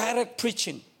all direct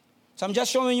preaching. So I'm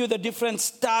just showing you the different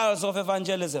styles of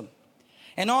evangelism.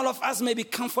 And all of us may be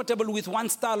comfortable with one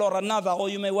style or another, or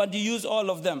you may want to use all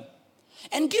of them.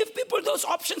 And give people those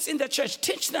options in the church.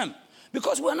 Teach them,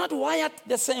 because we're not wired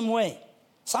the same way.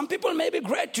 Some people may be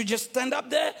great to just stand up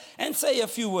there and say a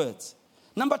few words.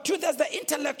 Number 2, there's the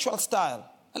intellectual style.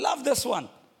 I love this one.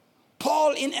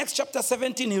 Paul in Acts chapter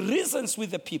 17, he reasons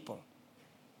with the people.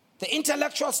 The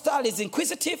intellectual style is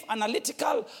inquisitive,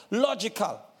 analytical,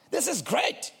 logical. This is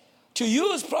great to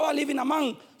use probably even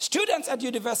among students at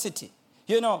university.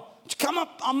 You know, to come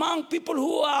up among people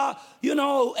who are, you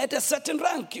know, at a certain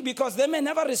rank, because they may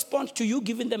never respond to you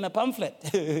giving them a pamphlet.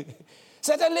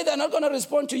 Certainly they're not going to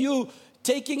respond to you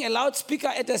taking a loudspeaker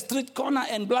at a street corner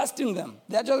and blasting them.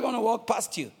 They're just going to walk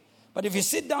past you. But if you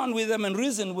sit down with them and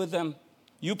reason with them,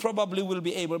 you probably will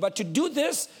be able. But to do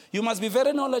this, you must be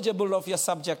very knowledgeable of your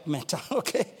subject matter,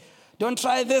 okay? Don't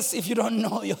try this if you don't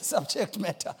know your subject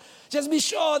matter. Just be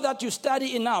sure that you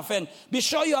study enough, and be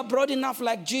sure you are broad enough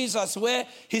like Jesus, where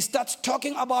he starts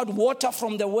talking about water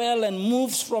from the well and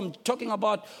moves from talking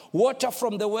about water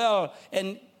from the well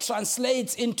and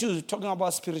translates into talking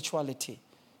about spirituality.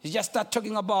 You just start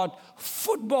talking about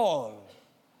football,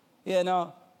 you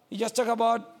know. You just talk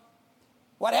about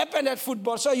what happened at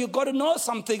football. So you got to know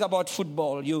something about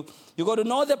football. You got to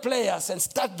know the players and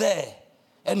start there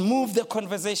and move the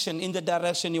conversation in the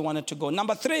direction you want it to go.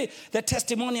 Number 3, the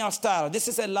testimonial style. This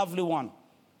is a lovely one.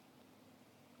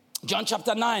 John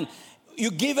chapter 9. You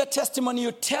give a testimony.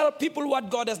 You tell people what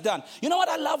God has done. You know what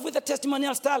I love with the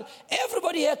testimonial style?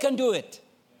 Everybody here can do it.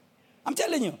 I'm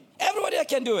telling you. Everybody here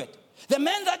can do it. The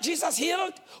man that Jesus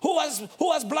healed, who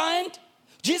was blind,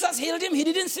 Jesus healed him. He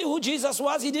didn't see who Jesus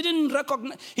was. He didn't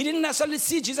necessarily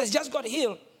see Jesus. He just got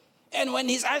healed. And when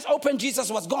his eyes opened,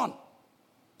 Jesus was gone.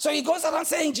 So he goes around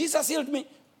saying, Jesus healed me.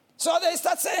 So they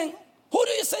start saying, who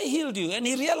do you say healed you? And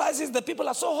he realizes the people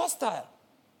are so hostile,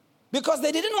 because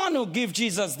they didn't want to give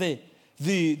Jesus the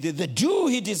due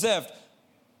he deserved.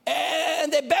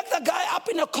 And they back the guy up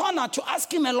in a corner to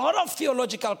ask him a lot of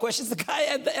theological questions. The guy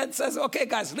at the end says, okay,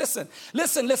 guys, listen.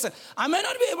 I may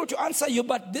not be able to answer you,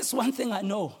 but this one thing I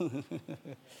know.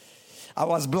 I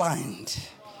was blind.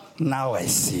 Now I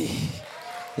see.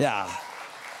 Yeah.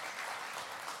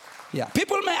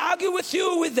 People may argue with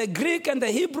you with the Greek and the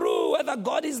Hebrew, whether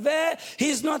God is there,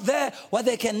 He's not there. What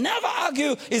they can never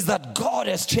argue is that God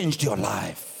has changed your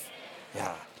life.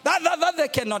 Yeah. That they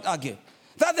cannot argue.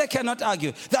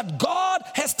 That God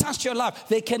has touched your life.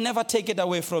 They can never take it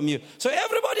away from you. So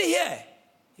everybody here,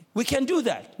 we can do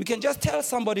that. We can just tell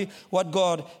somebody what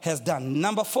God has done.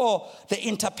 Number 4, the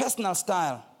interpersonal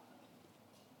style.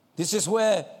 This is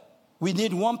where we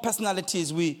need warm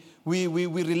personalities. We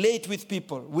relate with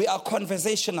people. We are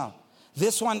conversational.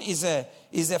 This one is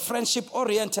a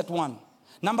friendship-oriented one.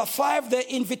 Number 5, the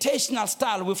invitational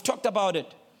style. We've talked about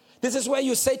it. This is where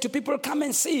you say to people, come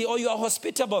and see, or you are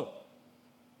hospitable.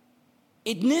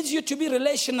 It needs you to be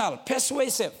relational,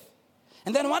 persuasive.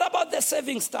 And then what about the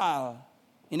serving style?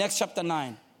 In Acts chapter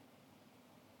 9.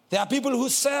 There are people who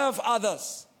serve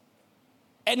others.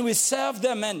 And we serve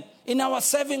them. And in our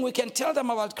serving, we can tell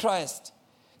them about Christ.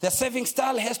 The serving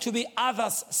style has to be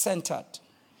others-centered.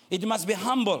 It must be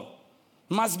humble.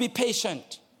 Must be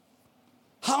patient.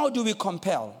 How do we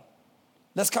compel?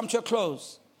 Let's come to a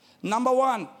close. Number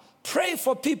 1, pray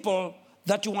for people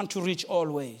that you want to reach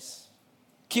always.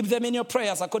 Keep them in your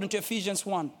prayers according to Ephesians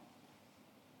 1.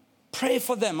 Pray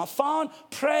for them. I found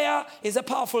prayer is a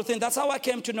powerful thing. That's how I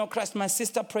came to know Christ. My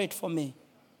sister prayed for me.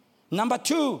 Number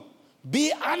 2,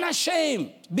 be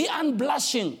unashamed. Be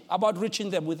unblushing about reaching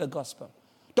them with the gospel.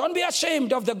 Don't be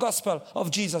ashamed of the gospel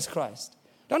of Jesus Christ.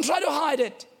 Don't try to hide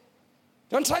it.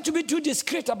 Don't try to be too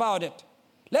discreet about it.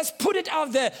 Let's put it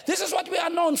out there. This is what we are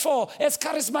known for as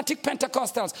charismatic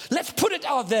Pentecostals. Let's put it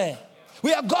out there.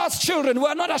 We are God's children. We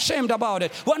are not ashamed about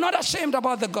it. We are not ashamed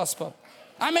about the gospel.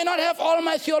 I may not have all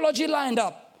my theology lined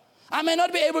up. I may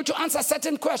not be able to answer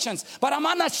certain questions, but I'm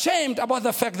unashamed about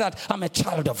the fact that I'm a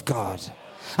child of God.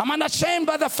 I'm unashamed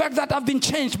by the fact that I've been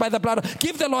changed by the blood.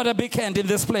 Give the Lord a big hand in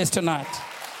this place tonight.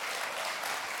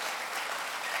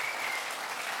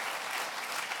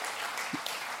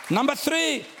 Number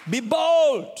 3, be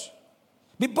bold.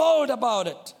 Be bold about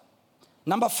it.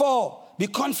 Number 4, be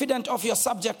confident of your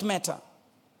subject matter.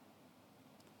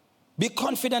 Be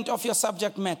confident of your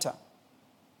subject matter.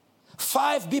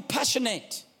 5, be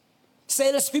passionate.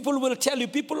 Salespeople will tell you,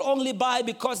 people only buy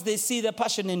because they see the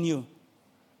passion in you.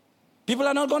 People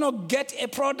are not going to get a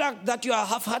product that you are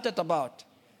half-hearted about.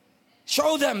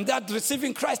 Show them that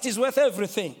receiving Christ is worth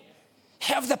everything.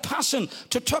 Have the passion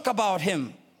to talk about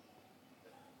Him.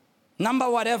 Number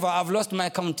whatever, I've lost my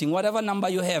counting. Whatever number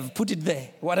you have, put it there.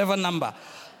 Whatever number.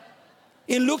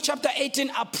 In Luke chapter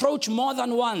 18, approach more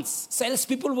than once.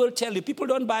 Salespeople will tell you, people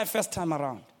don't buy first time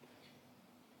around.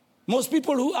 Most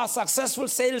people who are successful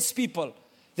salespeople,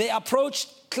 they approach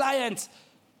clients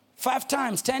 5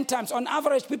 times, 10 times. On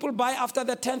average, people buy after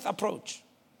the 10th approach.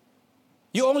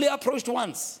 You only approached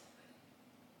once.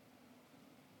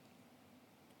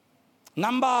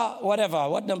 Number whatever,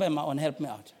 what number am I on? Help me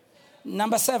out.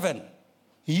 Number 7,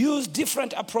 use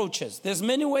different approaches. There's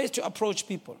many ways to approach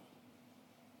people.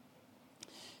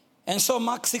 And so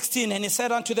Mark 16, and He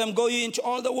said unto them, go ye into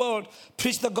all the world,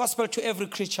 preach the gospel to every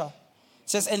creature. It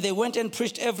says, and they went and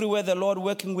preached everywhere, the Lord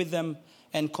working with them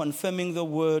and confirming the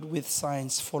word with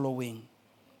signs following.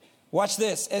 Watch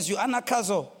this. As you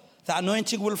anakazo, the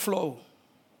anointing will flow.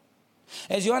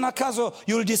 As you anakazo,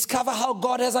 you will discover how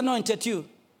God has anointed you.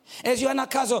 As you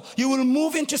anakazo, you will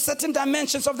move into certain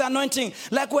dimensions of the anointing.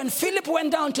 Like when Philip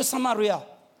went down to Samaria.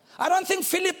 I don't think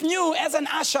Philip knew as an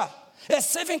usher, as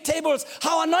serving tables,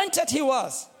 how anointed he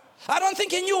was. I don't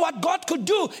think he knew what God could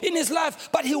do in his life.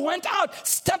 But he went out,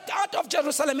 stepped out of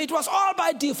Jerusalem. It was all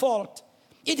by default.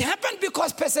 It happened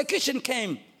because persecution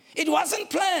came. It wasn't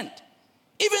planned.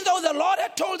 Even though the Lord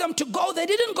had told them to go, they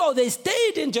didn't go. They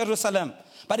stayed in Jerusalem.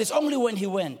 But it's only when he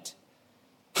went.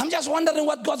 I'm just wondering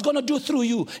what God's going to do through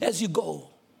you as you go.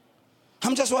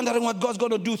 I'm just wondering what God's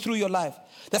going to do through your life.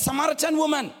 The Samaritan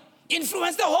woman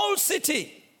influenced the whole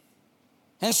city.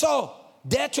 And so,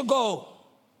 dare to go.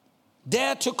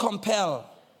 Dare to compel.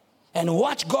 And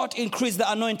watch God increase the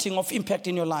anointing of impact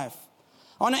in your life.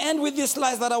 I want to end with these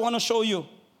slides that I want to show you.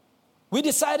 We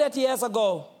decided years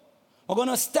ago, we're going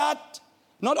to start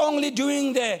not only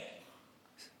doing the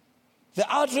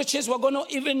outreaches, we're going to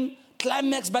even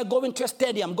climax by going to a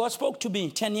stadium. God spoke to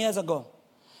me 10 years ago.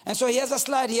 And so here's a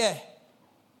slide here.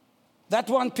 That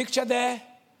one picture there,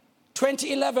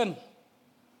 2011.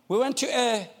 We went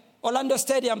to Orlando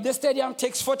Stadium. This stadium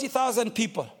takes 40,000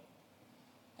 people.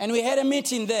 And we had a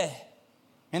meeting there.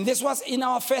 And this was in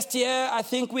our first year. I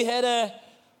think we had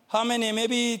how many?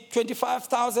 Maybe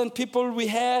 25,000 people we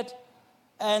had.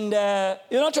 And,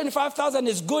 25,000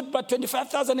 is good, but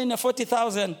 25,000 in a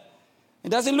 40,000, it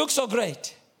doesn't look so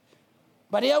great.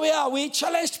 But here we are. We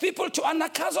challenged people to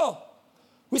Anagkazo.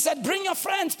 We said, bring your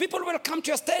friends. People will come to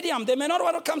your stadium. They may not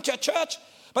want to come to your church,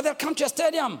 but they'll come to your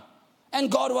stadium.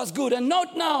 And God was good. And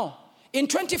note now, in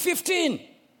 2015, a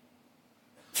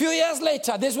few years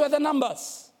later, these were the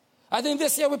numbers. I think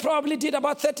this year we probably did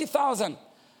about 30,000.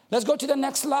 Let's go to the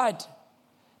next slide.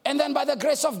 And then by the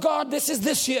grace of God, this is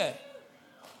this year.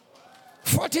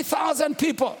 40,000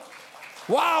 people.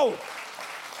 Wow.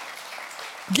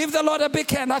 Give the Lord a big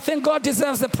hand. I think God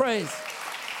deserves the praise.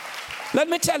 Let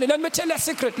me tell you a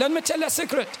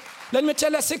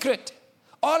secret.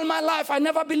 All my life, I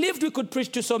never believed we could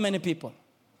preach to so many people.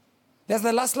 That's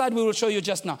the last slide we will show you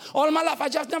just now. All my life, I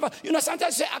just never, sometimes I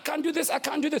say, I can't do this.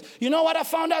 You know what I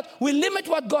found out? We limit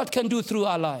what God can do through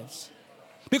our lives.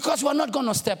 Because we're not going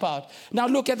to step out. Now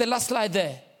look at the last slide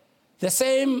there. The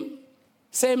same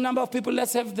number of people.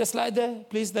 Let's have the slide there,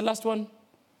 please, the last one.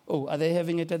 Oh, are they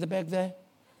having it at the back there?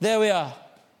 There we are.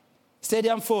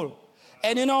 Stadium full.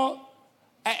 And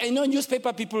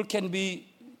newspaper people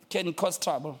can cause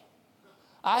trouble.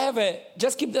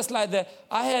 Just keep the slide there.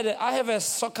 I have a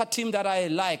soccer team that I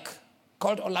like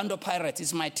called Orlando Pirates.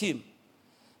 It's my team.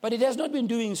 But it has not been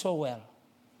doing so well.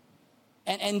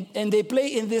 And they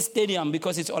play in this stadium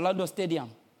because it's Orlando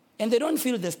Stadium. And they don't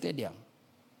fill the stadium.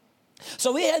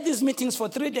 So we had these meetings for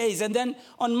 3 days. And then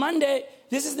on Monday,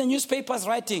 this is the newspapers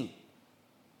writing.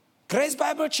 Grace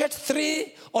Bible Church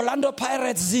 3, Orlando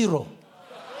Pirates 0.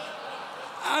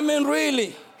 I mean,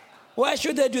 really. Why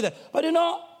should they do that? But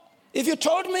if you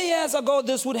told me years ago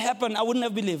this would happen, I wouldn't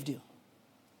have believed you.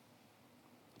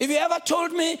 If you ever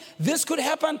told me this could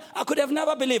happen, I could have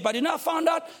never believed. But I found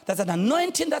out there's an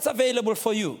anointing that's available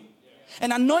for you.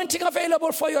 An anointing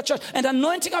available for your church. An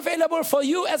anointing available for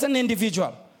you as an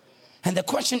individual. And the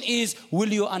question is, will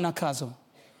you Anagkazo?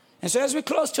 And so as we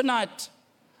close tonight,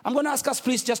 I'm going to ask us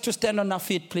please just to stand on our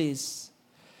feet, please.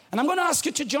 And I'm going to ask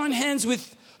you to join hands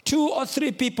with 2 or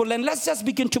 3 people. And let's just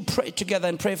begin to pray together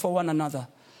and pray for one another.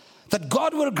 That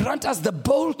God will grant us the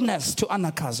boldness to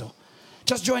Anagkazo.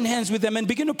 Just join hands with them and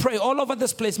begin to pray all over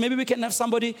this place. Maybe we can have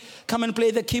somebody come and play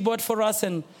the keyboard for us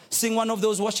and sing one of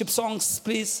those worship songs,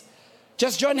 please.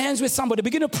 Just join hands with somebody.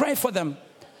 Begin to pray for them.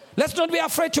 Let's not be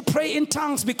afraid to pray in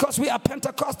tongues because we are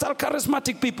Pentecostal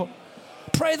charismatic people.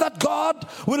 Pray that God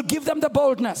will give them the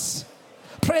boldness.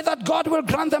 Pray that God will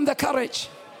grant them the courage.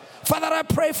 Father, I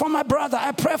pray for my brother.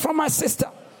 I pray for my sister.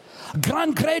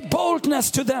 Grant great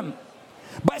boldness to them.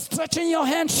 By stretching your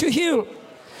hands to heal.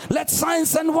 Let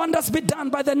signs and wonders be done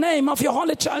by the name of your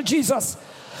holy child Jesus.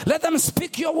 Let them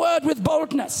speak your word with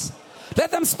boldness.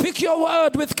 Let them speak your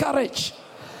word with courage.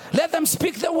 Let them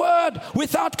speak the word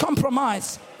without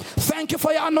compromise. Thank you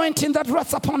for your anointing that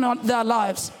rests upon their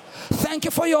lives. Thank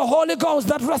you for your Holy Ghost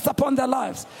that rests upon their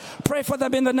lives. Pray for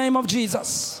them in the name of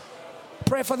Jesus.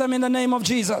 Pray for them in the name of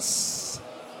Jesus.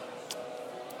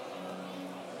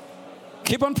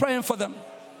 Keep on praying for them.